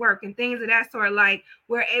housework and things of that sort. Like,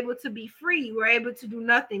 we're able to be free, we're able to do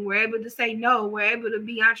nothing, we're able to say no, we're able to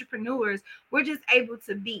be entrepreneurs, we're just able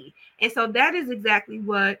to be. And so that is exactly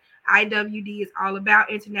what IWD is all about,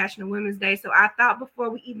 International Women's Day. So I thought before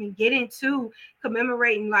we even get into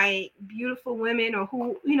commemorating like beautiful women or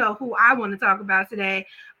who I want to talk about today,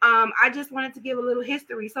 I just wanted to give a little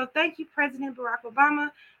history. So thank you, President Barack Obama,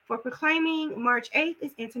 for proclaiming March 8th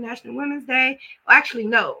is International Women's Day. Well, actually,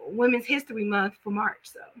 no, Women's History Month for March.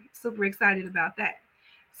 So super excited about that.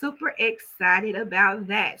 And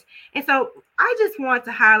so I just want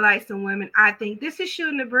to highlight some women. I think this is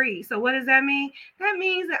shooting the breeze. So what does that mean? That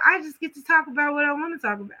means that I just get to talk about what I want to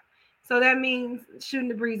talk about. So that means shooting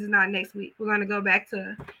the breeze is not next week. We're going to go back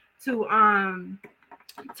to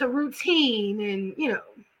routine and,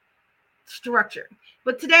 structure.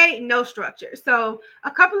 But today, no structure. So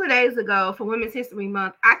a couple of days ago for Women's History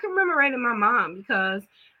Month, I commemorated my mom because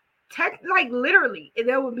literally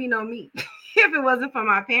there would be no me if it wasn't for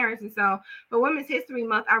my parents. And so for Women's History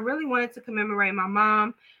Month, I really wanted to commemorate my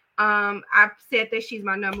mom. I've said that she's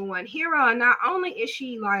my number one hero. And not only is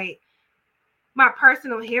she like my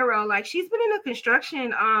personal hero, like she's been in the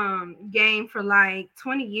construction game for like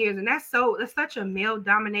 20 years. And that's such a male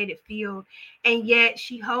dominated field. And yet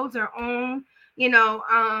she holds her own.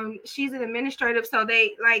 She's an administrative, so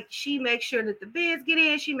she makes sure that the bids get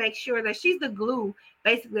in. She makes sure that she's the glue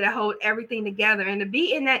basically that hold everything together. And to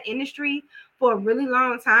be in that industry for a really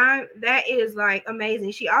long time, that is like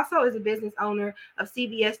amazing. She also is a business owner of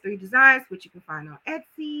CBS3 Designs, which you can find on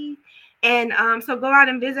Etsy. And so go out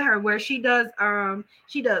and visit her, where she does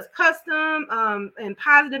custom and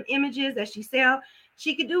positive images that she sells.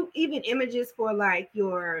 She could do even images for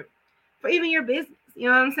even your business. You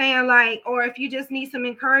know what I'm saying? Like, or if you just need some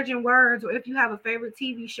encouraging words, or if you have a favorite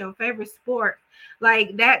TV show, favorite sport,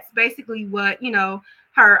 like that's basically what, you know,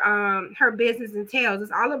 her business entails.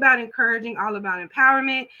 It's all about encouraging, all about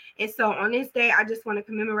empowerment. And so on this day, I just want to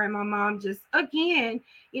commemorate my mom just again,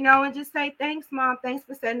 you know, and just say thanks, Mom. Thanks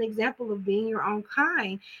for setting an example of being your own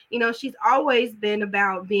kind. You know, she's always been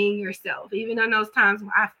about being yourself, even in those times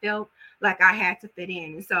where I felt like I had to fit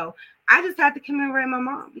in. And so I just had to commemorate my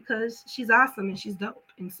mom because she's awesome and she's dope.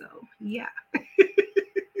 And so, yeah.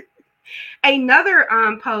 Another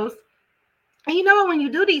post, and you know what, when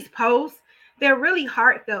you do these posts, they're really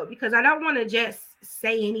heartfelt because I don't want to just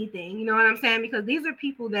say anything, you know what I'm saying? Because these are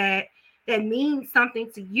people that mean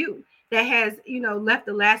something to you, that has, you know, left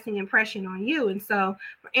a lasting impression on you. And so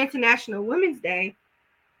for International Women's Day,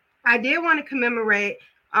 I did want to commemorate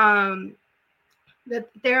the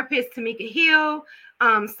therapist Tamika Hill,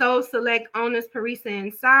 Soul Select owners Parisa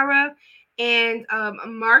and Sarah, and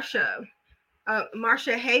Marsha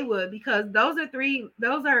Haywood, because those are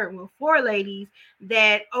four ladies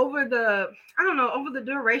that over the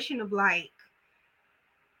duration of like,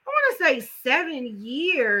 I want to say 7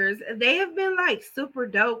 years, they have been like super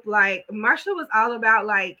dope. Like Marsha was all about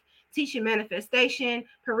like teaching manifestation.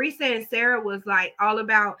 Parisa and Sarah was like all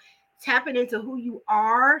about tapping into who you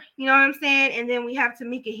are, you know what I'm saying? And then we have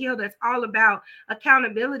Tamika Hill that's all about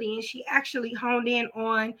accountability, and she actually honed in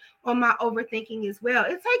on my overthinking as well.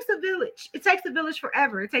 It takes a village. It takes a village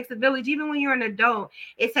forever. It takes a village even when you're an adult.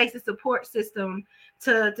 It takes a support system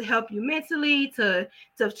to help you mentally, to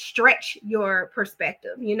stretch your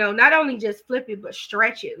perspective, you know, not only just flip it but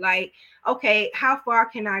stretch it. Like, okay, how far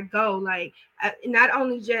can I go? Like, not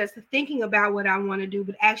only just thinking about what I want to do,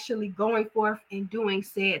 but actually going forth and doing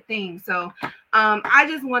said things. So I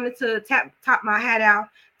just wanted to top my hat out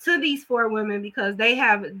to these four women because they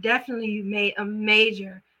have definitely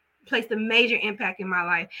placed a major impact in my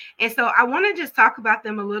life. And so I want to just talk about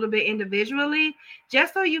them a little bit individually,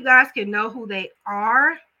 just so you guys can know who they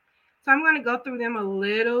are. So I'm going to go through them a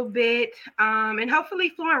little bit, and hopefully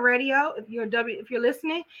Fluent Radio, if you're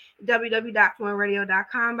listening,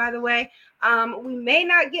 www.fluentradio.com, by the way. We may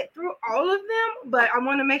not get through all of them, but I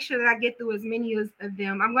want to make sure that I get through as many of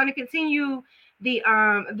them. I'm going to continue the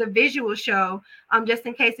visual show, just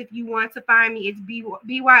in case if you want to find me. It's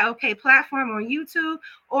BYOK platform on YouTube,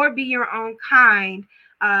 or Be Your Own Kind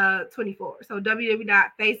 24. So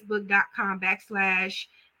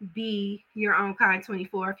www.facebook.com/Be Your Own Kind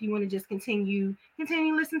 24 if you want to just continue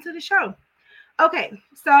listening to the show. Okay,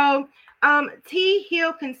 so T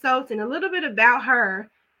Hill Consulting, a little bit about her,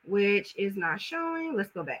 which is not showing. Let's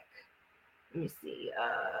go back. Let me see.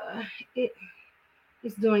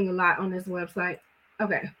 It's doing a lot on this website.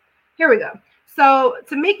 Okay, here we go. So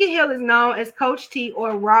Tamika Hill is known as Coach T,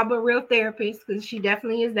 or Robba Real Therapist, because she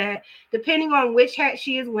definitely is that, depending on which hat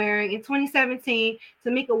she is wearing. In 2017,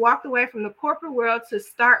 Tamika walked away from the corporate world to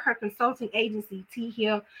start her consulting agency, T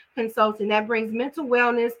Hill Consulting, that brings mental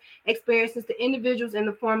wellness experiences to individuals in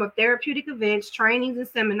the form of therapeutic events, trainings, and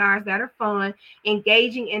seminars that are fun,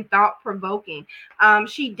 engaging, and thought-provoking.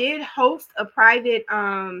 She did host a private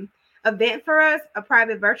event for us, a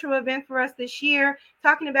private virtual event for us this year,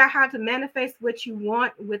 talking about how to manifest what you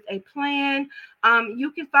want with a plan. You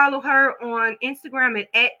can follow her on Instagram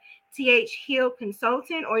at TH Hill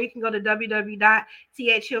Consultant, or you can go to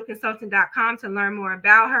www.thhillconsultant.com to learn more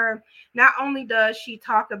about her. Not only does she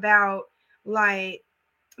talk about like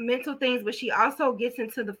mental things, but she also gets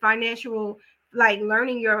into the financial, like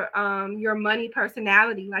learning your money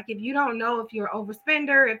personality. Like if you don't know if you're an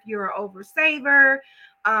overspender, if you're an oversaver,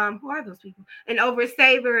 who are those people? An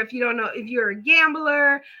oversaver, if you don't know if you're a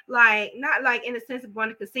gambler, like not like in the sense of going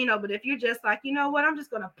to casino, but if you're just like, you know what, I'm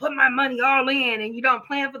just gonna put my money all in, and you don't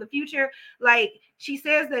plan for the future. Like she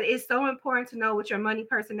says that it's so important to know what your money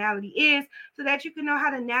personality is so that you can know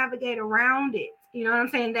how to navigate around it. You know what I'm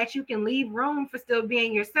saying? That you can leave room for still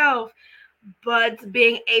being yourself, but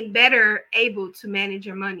being better able to manage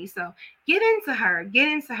your money. So get into her.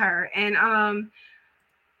 And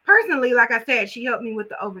personally, like I said, she helped me with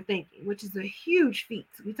the overthinking, which is a huge feat.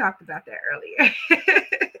 We talked about that earlier.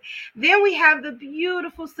 Then we have the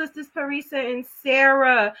beautiful sisters Parisa and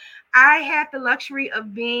Sarah. I had the luxury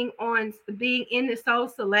of being in the Soul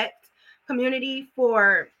Select community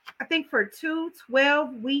for 2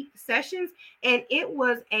 12-week sessions, and it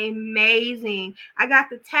was amazing. I got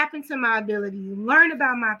to tap into my ability, learn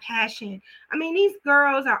about my passion. I mean, these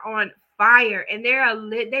girls are on fire, and they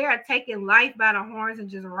are taking life by the horns and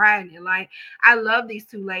just riding it. Like, I love these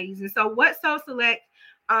two ladies. And so what Soul Select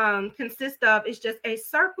consists of is just a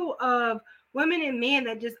circle of women and men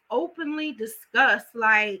that just openly discuss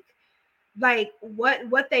like like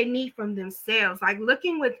what they need from themselves, like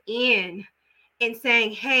looking within and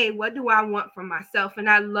saying, hey, what do I want from myself? And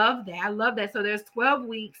I love that. I love that. So there's 12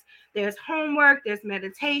 weeks, there's homework, there's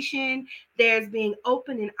meditation, there's being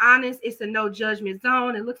open and honest. It's a no judgment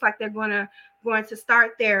zone. It looks like they're going to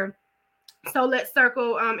start their So Let's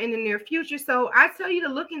Circle in the near future. So I tell you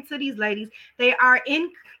to look into these ladies. They are in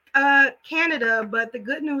Canada, but the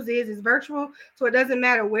good news is it's virtual, so it doesn't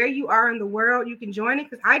matter where you are in the world, you can join it,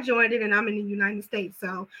 because I joined it and I'm in the United States.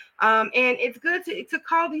 So and it's good to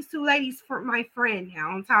call these two ladies for my friend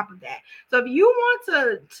now on top of that. So if you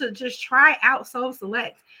want to just try out Soul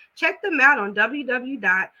Select, check them out on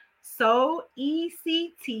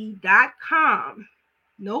www.soulect.com.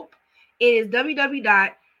 Nope, it is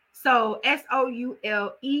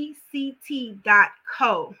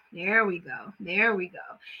www.soulect.co. There we go.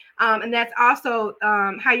 And that's also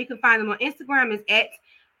how you can find them on Instagram is at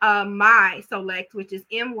My Soulect, which is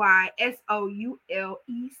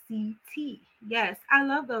MYSOULECT. Yes, I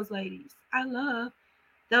love those ladies.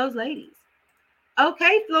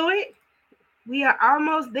 Okay, Floyd, we are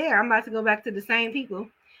almost there. I'm about to go back to the same people.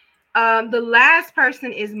 The last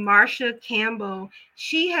person is Marsha Campbell.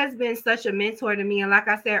 She has been such a mentor to me. And like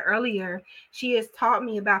I said earlier, she has taught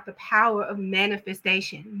me about the power of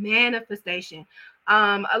manifestation.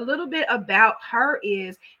 A little bit about her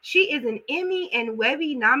is she is an Emmy and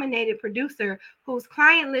Webby nominated producer whose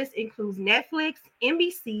client list includes Netflix,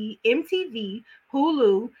 NBC, MTV,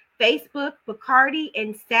 Hulu, Facebook, Bacardi,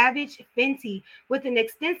 and Savage Fenty, with an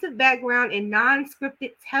extensive background in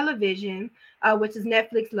non-scripted television, which is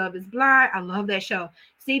Netflix Love is Blind. I love that show.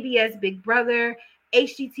 CBS Big Brother,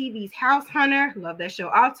 HGTV's House Hunter. Love that show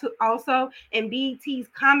also. And BET's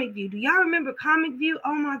Comic View. Do y'all remember Comic View?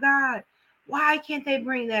 Oh my God. Why can't they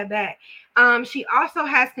bring that back? She also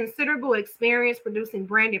has considerable experience producing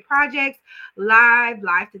branded projects, live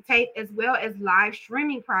to tape, as well as live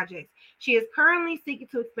streaming projects. She is currently seeking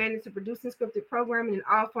to expand into producing scripted programming in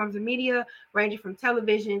all forms of media, ranging from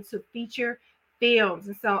television to feature films.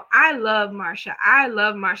 And so I love Marsha.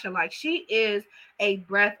 Like, she is a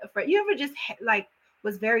breath of fresh. You ever just like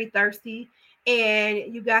was very thirsty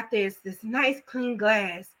and you got this nice clean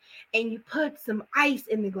glass and you put some ice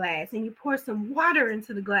in the glass and you pour some water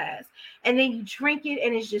into the glass and then you drink it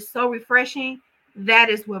and it's just so refreshing? That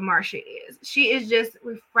is what Marsha is. She is just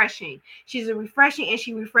refreshing. She's a refreshing, and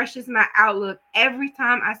she refreshes my outlook every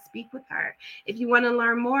time I speak with her. If you want to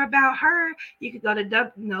learn more about her, you could go to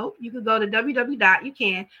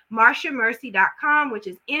marshamercy.com, which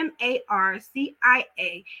is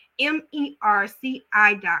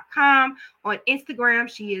MARCIAMERCI.com. On Instagram,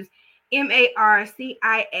 she is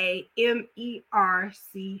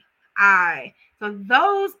MARCIAMERCI. So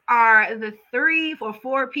those are the 3 or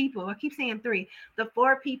 4 people. I keep saying 3. The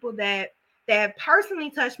 4 people that personally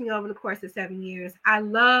touched me over the course of 7 years. I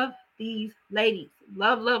love these ladies.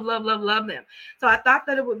 Love them. So I thought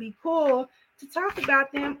that it would be cool to talk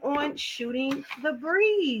about them on Shooting the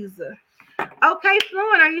Breeze. Okay,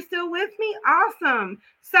 Fluent, are you still with me? Awesome.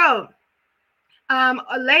 So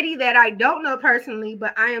a lady that I don't know personally,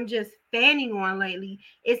 but I am just fanning on lately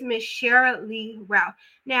is Miss Sheryl Lee Ralph.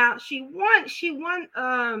 Now she won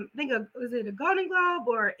I think was it a Golden Globe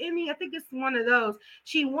or Emmy? I think it's one of those.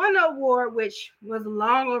 She won an award, which was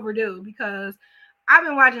long overdue, because I've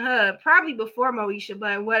been watching her probably before Moesha,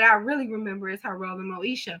 but what I really remember is her role in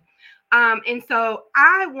Moesha. And so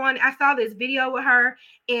I saw this video with her,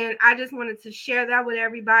 and I just wanted to share that with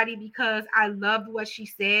everybody because I loved what she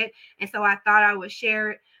said. And so I thought I would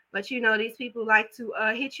share it. But these people like to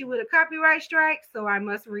hit you with a copyright strike, so I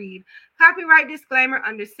must read. Copyright disclaimer: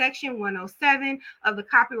 under Section 107 of the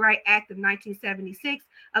Copyright Act of 1976,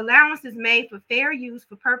 allowance is made for fair use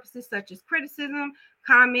for purposes such as criticism,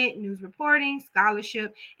 comment, news reporting,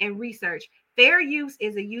 scholarship, and research. Fair use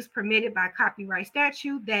is a use permitted by copyright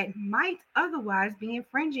statute that might otherwise be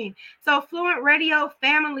infringing. So, Fluent Radio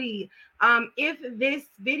family, if this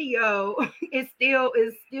video is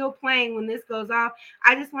still playing when this goes off,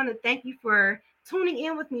 I just want to thank you for tuning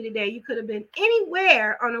in with me today. You could have been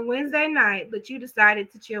anywhere on a Wednesday night, but you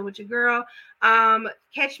decided to chill with your girl.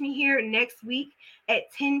 Catch me here next week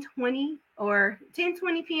at 10:20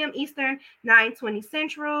 p.m. Eastern, 9:20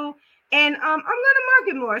 Central. And I'm gonna mark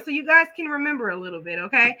it more so you guys can remember a little bit,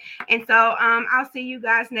 okay? And so I'll see you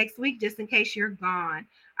guys next week, just in case you're gone.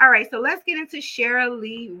 All right, so let's get into Sheryl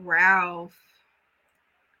Lee Ralph.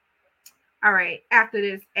 All right, after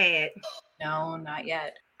this ad. No, not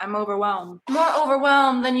yet. I'm overwhelmed. More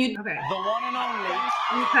overwhelmed than you. Okay. The one and only.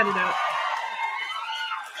 Let me cut it up.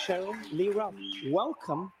 Sheryl Lee Ralph,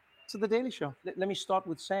 welcome to The Daily Show. Let me start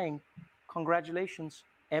with saying congratulations,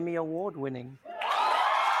 Emmy Award winning.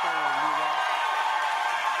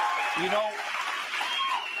 You know,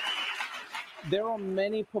 there are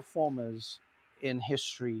many performers in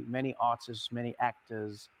history, many artists, many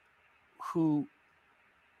actors who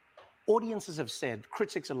audiences have said,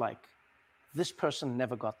 critics alike, this person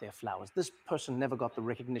never got their flowers. This person never got the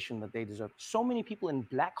recognition that they deserve. So many people in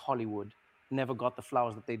Black Hollywood never got the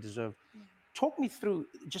flowers that they deserve. Talk me through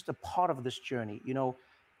just a part of this journey. You know,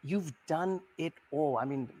 you've done it all. I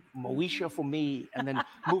mean, Moesha for me, and then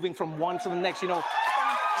moving from one to the next, you know,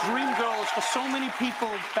 Dream Girls for so many people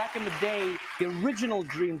back in the day, the original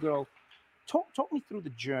Dream Girl. Talk me through the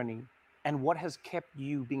journey and what has kept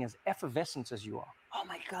you being as effervescent as you are. Oh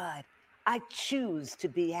my God. I choose to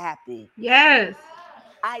be happy. Yes.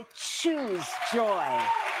 I choose joy.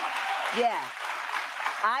 Yeah.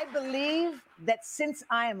 I believe that since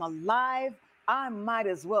I am alive, I might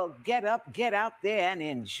as well get up, get out there and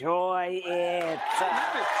enjoy it.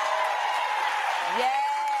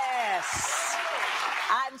 Yes.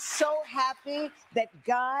 I'm so happy that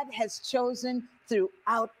God has chosen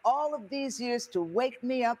throughout all of these years to wake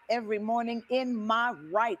me up every morning in my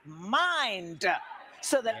right mind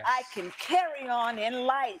so that I can carry on in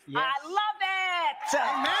life. Yes. I love it.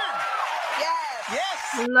 Amen.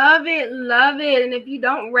 Yes. Love it, love it. And if you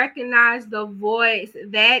don't recognize the voice,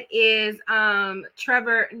 that is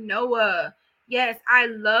Trevor Noah. Yes, I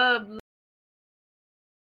love.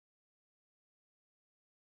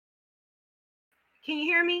 Can you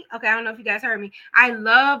hear me? Okay, I don't know if you guys heard me. I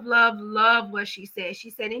love what she said. She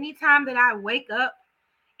said, anytime that I wake up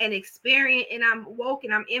and experience and I'm woke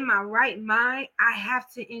and I'm in my right mind, I have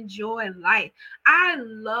to enjoy life. I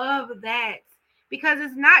love that because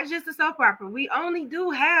it's not just a soap opera. We only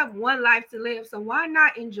do have one life to live. So why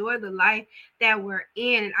not enjoy the life that we're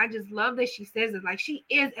in? And I just love that she says it. Like, she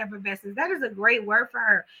is effervescent. That is a great word for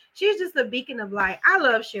her. She's just a beacon of light. I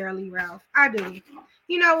love Sheryl Lee Ralph. I do.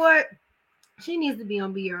 You know what? She needs to be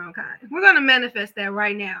on Be Your Own Kind. We're going to manifest that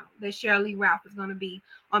right now, that Sheryl Lee Ralph is going to be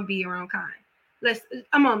on Be Your Own Kind. Let's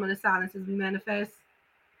a moment of silence as we manifest.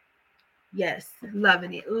 Yes,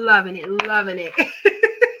 loving it, loving it, loving it.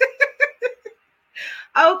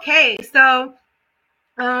 Okay, so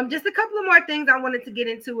just a couple of more things I wanted to get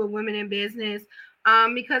into with women in business,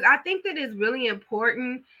 because I think that it's really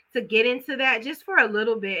important to get into that just for a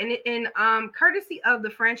little bit. And courtesy of the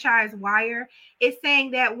Franchise Wire, is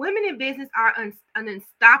saying that women in business are an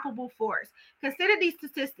unstoppable force. Consider these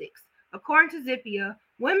statistics. According to Zippia,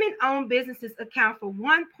 women-owned businesses account for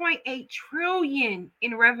 $1.8 trillion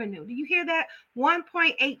in revenue. Do you hear that?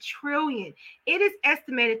 $1.8 trillion. It is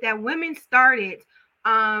estimated that women started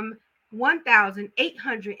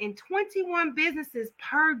 1,821 businesses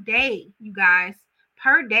per day, you guys,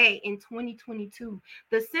 per day in 2022.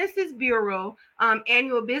 The Census Bureau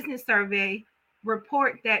annual business survey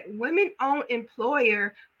report that women-owned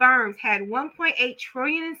employer firms had 1.8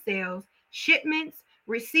 trillion in sales, shipments,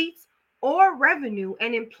 receipts, or revenue,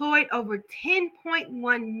 and employed over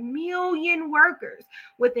 10.1 million workers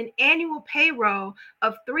with an annual payroll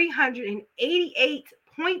of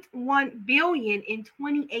 $388.1 billion in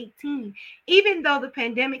 2018. Even though the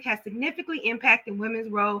pandemic has significantly impacted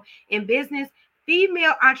women's role in business,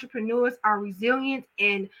 female entrepreneurs are resilient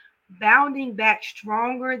and bounding back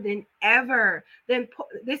stronger than ever.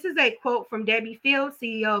 This is a quote from Debbie Fields,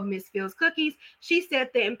 CEO of Miss Fields Cookies. She said,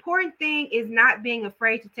 the important thing is not being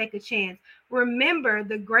afraid to take a chance. Remember,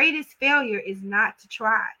 the greatest failure is not to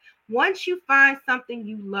try. Once you find something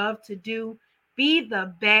you love to do, be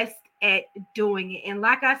the best at doing it. And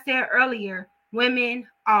like I said earlier, women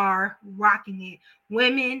are rocking it.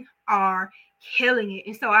 Women are killing it.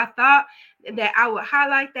 And so I thought that I would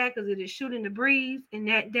highlight that because it is shooting the breeze, and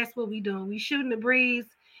that's what we're doing. We shooting the breeze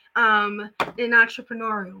in an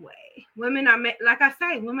entrepreneurial way. Women are, like I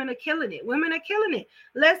say, women are killing it. Women are killing it.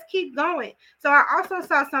 Let's keep going. So I also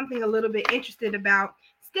saw something a little bit interesting about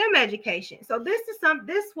STEM education. So this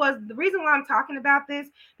was the reason why I'm talking about this,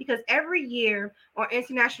 because every year on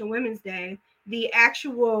International Women's Day, the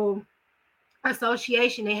actual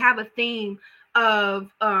association, they have a theme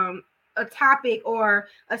of a topic or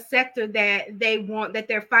a sector that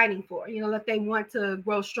they're fighting for, that they want to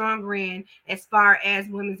grow stronger in as far as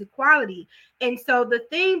women's equality. And so the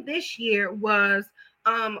theme this year was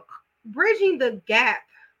bridging the gap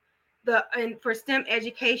for STEM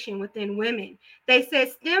education within women. They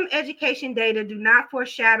said STEM education data do not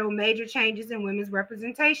foreshadow major changes in women's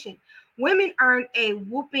representation. Women earned a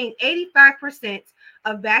whopping 85%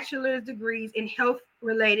 of bachelor's degrees in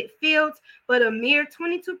health-related fields, but a mere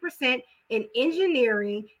 22% in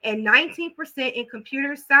engineering and 19% in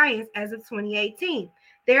computer science as of 2018.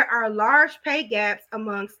 There are large pay gaps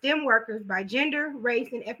among STEM workers by gender, race,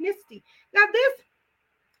 and ethnicity. Now, this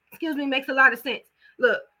makes a lot of sense.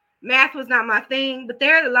 Look, math was not my thing, but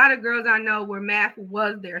there are a lot of girls I know where math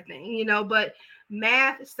was their thing, you know, but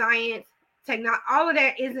math, science, technology, all of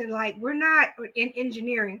that isn't like, we're not in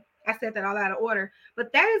engineering. I said that all out of order,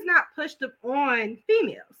 but that is not pushed on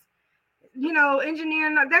females. You know,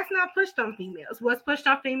 engineering, that's not pushed on females. What's pushed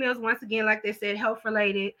on females, once again, like they said, health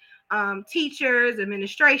related, teachers,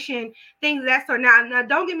 administration, things of that sort. Now,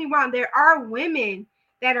 don't get me wrong, there are women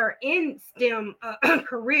that are in STEM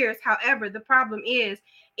careers. However, the problem is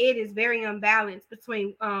it is very unbalanced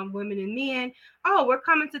between women and men. Oh, we're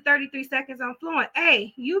coming to 33 seconds on Fluent.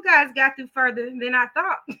 Hey, you guys got through further than I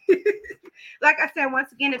thought. Like I said,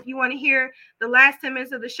 once again, if you want to hear the last 10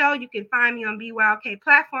 minutes of the show, you can find me on BYOK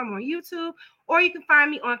platform on YouTube, or you can find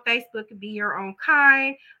me on Facebook, Be Your Own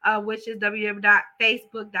Kind, which is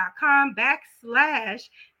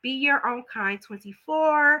www.facebook.com/Be Your Own Kind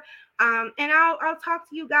 24. And I'll talk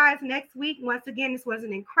to you guys next week. Once again, this was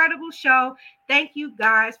an incredible show. Thank you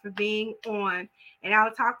guys for being on, and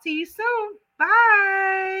I'll talk to you soon.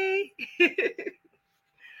 Bye.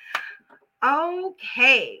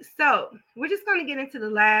 Okay, so we're just going to get into the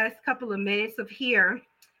last couple of minutes of here.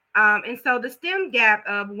 And so the STEM gap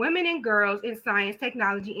of women and girls in science,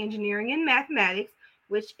 technology, engineering, and mathematics,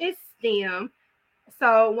 which is STEM.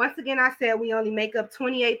 So once again, I said we only make up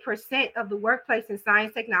 28% of the workplace in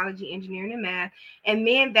science, technology, engineering, and math, and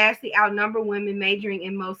men vastly outnumber women majoring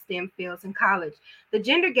in most STEM fields in college. The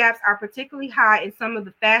gender gaps are particularly high in some of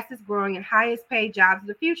the fastest growing and highest paid jobs of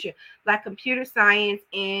the future, like computer science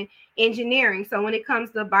and engineering. So when it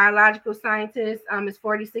comes to biological scientists, it's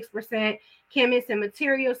 46%, chemists and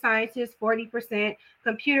material scientists, 40%,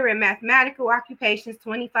 computer and mathematical occupations,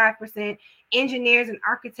 25%, engineers and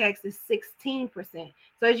architects is 16%.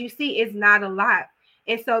 So as you see, it's not a lot.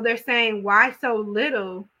 And so they're saying, why so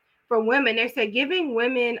little for women? They say giving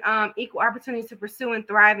women equal opportunities to pursue and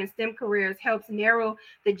thrive in STEM careers helps narrow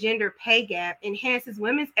the gender pay gap, enhances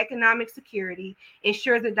women's economic security,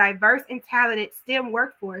 ensures a diverse and talented STEM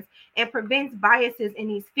workforce, and prevents biases in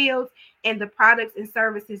these fields and the products and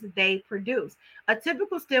services that they produce. A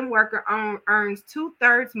typical STEM worker earns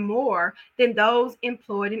 2/3 more than those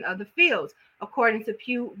employed in other fields, according to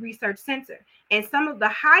Pew Research Center. And some of the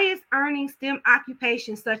highest earning STEM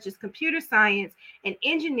occupations, such as computer science and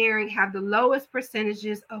engineering, have the lowest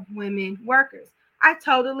percentages of women workers. I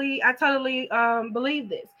totally believe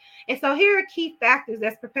this. And so here are key factors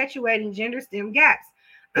that's perpetuating gender STEM gaps.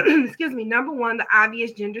 Excuse me. Number one, the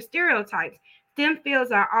obvious gender stereotypes. STEM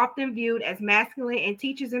fields are often viewed as masculine, and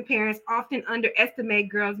teachers and parents often underestimate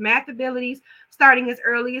girls' math abilities starting as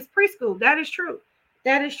early as preschool. That is true.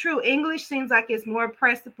 That is true. English seems like it's more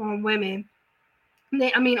pressed upon women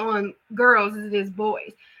on girls as it is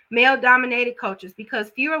boys. Male-dominated cultures. Because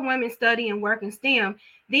fewer women study and work in STEM,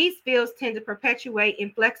 these fields tend to perpetuate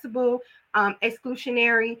inflexible,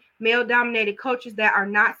 exclusionary, male-dominated cultures that are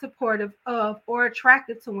not supportive of or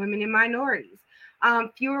attractive to women and minorities.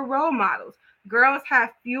 Fewer role models. Girls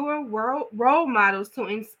have fewer role models to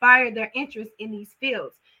inspire their interest in these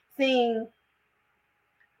fields. Seeing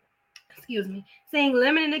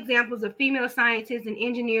limited examples of female scientists and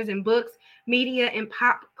engineers in books, media, and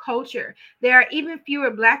pop culture. There are even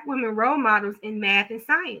fewer Black women role models in math and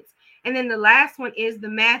science. And then the last one is the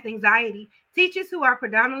math anxiety. Teachers who are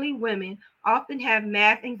predominantly women often have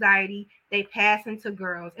math anxiety. They pass into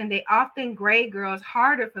girls, and they often grade girls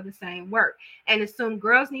harder for the same work and assume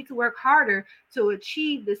girls need to work harder to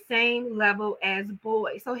achieve the same level as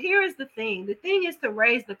boys. So here is the thing. The thing is to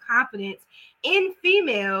raise the confidence in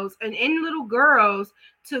females and in little girls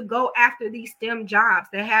to go after these STEM jobs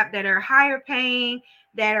that are higher paying,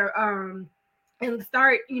 that are and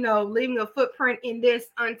start, leaving a footprint in this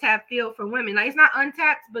untapped field for women. Like, it's not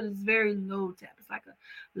untapped, but it's very low tap. It's like a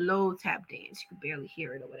low tap dance. You can barely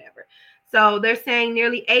hear it or whatever. So they're saying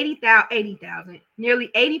nearly 80,000, nearly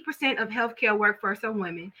 80% of healthcare workforce are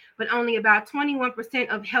women, but only about 21%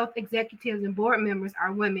 of health executives and board members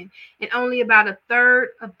are women, and only about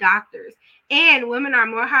 1/3 of doctors. And women are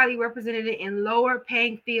more highly represented in lower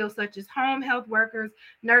paying fields such as home health workers,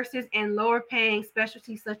 nurses, and lower paying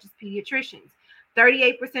specialties such as pediatricians.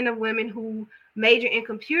 38% of women who major in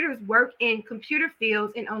computers work in computer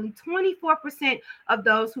fields, and only 24% of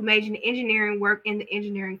those who major in engineering work in the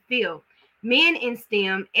engineering field. Men in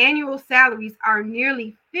STEM annual salaries are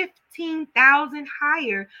nearly $15,000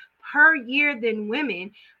 higher per year than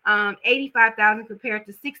women, 85,000 compared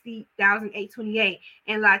to 60,828.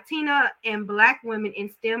 And Latina and Black women in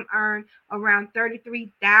STEM earn around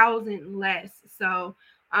 33,000 less. So,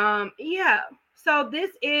 So this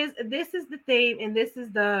is the theme, and this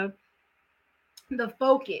is the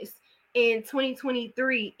focus in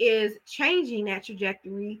 2023 is changing that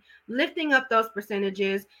trajectory, lifting up those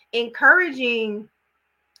percentages, encouraging,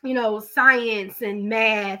 you know, science and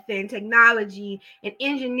math and technology and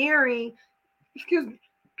engineering.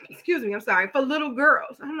 Excuse me, I'm sorry, for little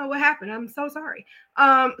girls. I don't know what happened. I'm so sorry.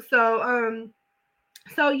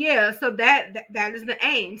 So yeah, so that is the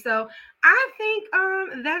aim. So I think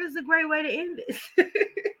that is a great way to end this.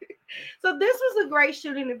 So this was a great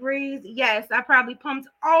shooting the breeze. Yes, I probably pumped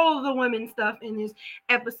all of the women stuff in this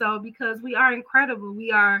episode because we are incredible. We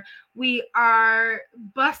are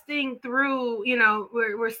busting through, you know,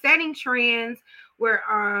 we're setting trends, we're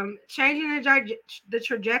changing the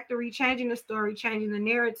trajectory, changing the story, changing the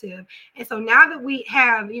narrative. And so now that we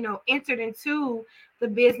have, you know, entered into the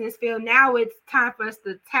business field, now it's time for us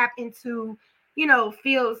to tap into, you know,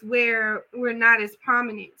 fields where we're not as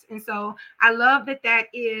prominent. And so I love that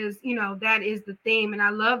is, you know, that is the theme. And I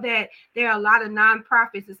love that there are a lot of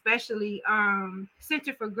nonprofits, especially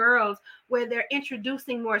Center for Girls, where they're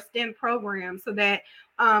introducing more STEM programs so that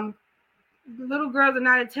little girls are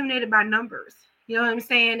not intimidated by numbers. You know what I'm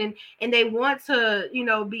saying? And they want to, you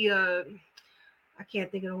know, be I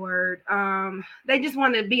can't think of the word. They just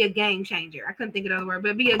want to be a game changer. I couldn't think of the word,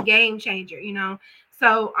 but be a game changer, you know.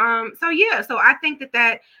 So yeah, so I think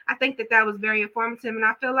that was very informative, and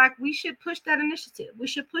I feel like we should push that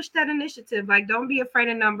initiative. Like, don't be afraid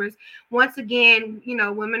of numbers. Once again, you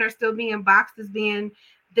know, women are still being boxed as being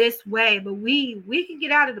this way, but we can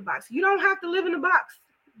get out of the box. You don't have to live in the box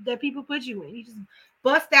that people put you in. You just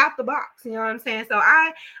bust out the box. You know what I'm saying? So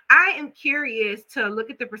I am curious to look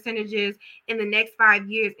at the percentages in the next 5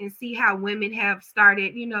 years and see how women have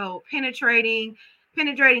started, you know, penetrating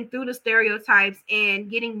through the stereotypes and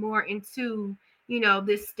getting more into, you know,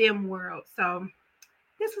 this STEM world. So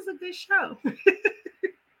this was a good show.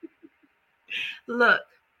 Look,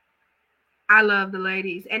 I love the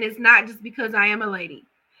ladies, and it's not just because I am a lady,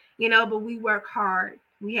 you know, but we work hard.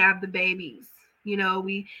 We have the babies. You know,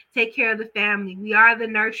 we take care of the family. We are the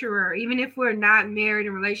nurturer. Even if we're not married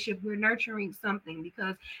in a relationship, we're nurturing something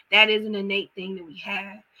because that is an innate thing that we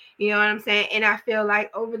have. You know what I'm saying? And I feel like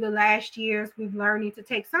over the last years, we've learned to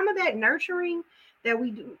take some of that nurturing that we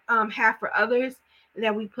do have for others,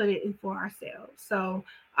 that we put it in for ourselves. So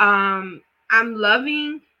I'm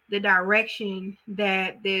loving the direction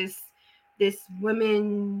that this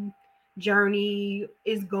women journey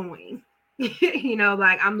is going. You know,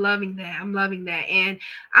 like I'm loving that. And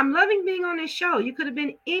I'm loving being on this show. You could have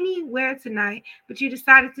been anywhere tonight, but you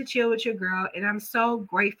decided to chill with your girl, and I'm so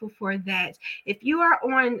grateful for that. If you are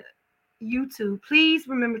on YouTube, please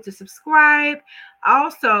remember to subscribe.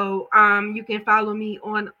 Also, you can follow me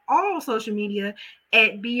on all social media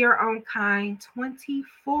at Be Your Own Kind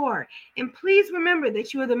 24. And please remember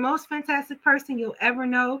that you are the most fantastic person you'll ever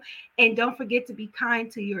know. And don't forget to be kind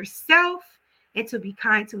to yourself and to be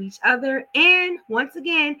kind to each other. And once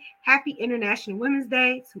again, happy International Women's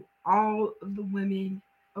Day to all of the women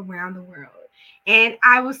around the world. And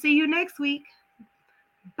I will see you next week.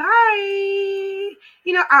 Bye.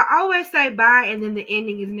 You know, I always say bye, and then the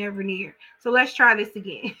ending is never near. So let's try this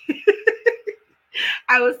again.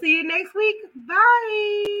 I will see you next week.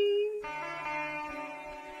 Bye.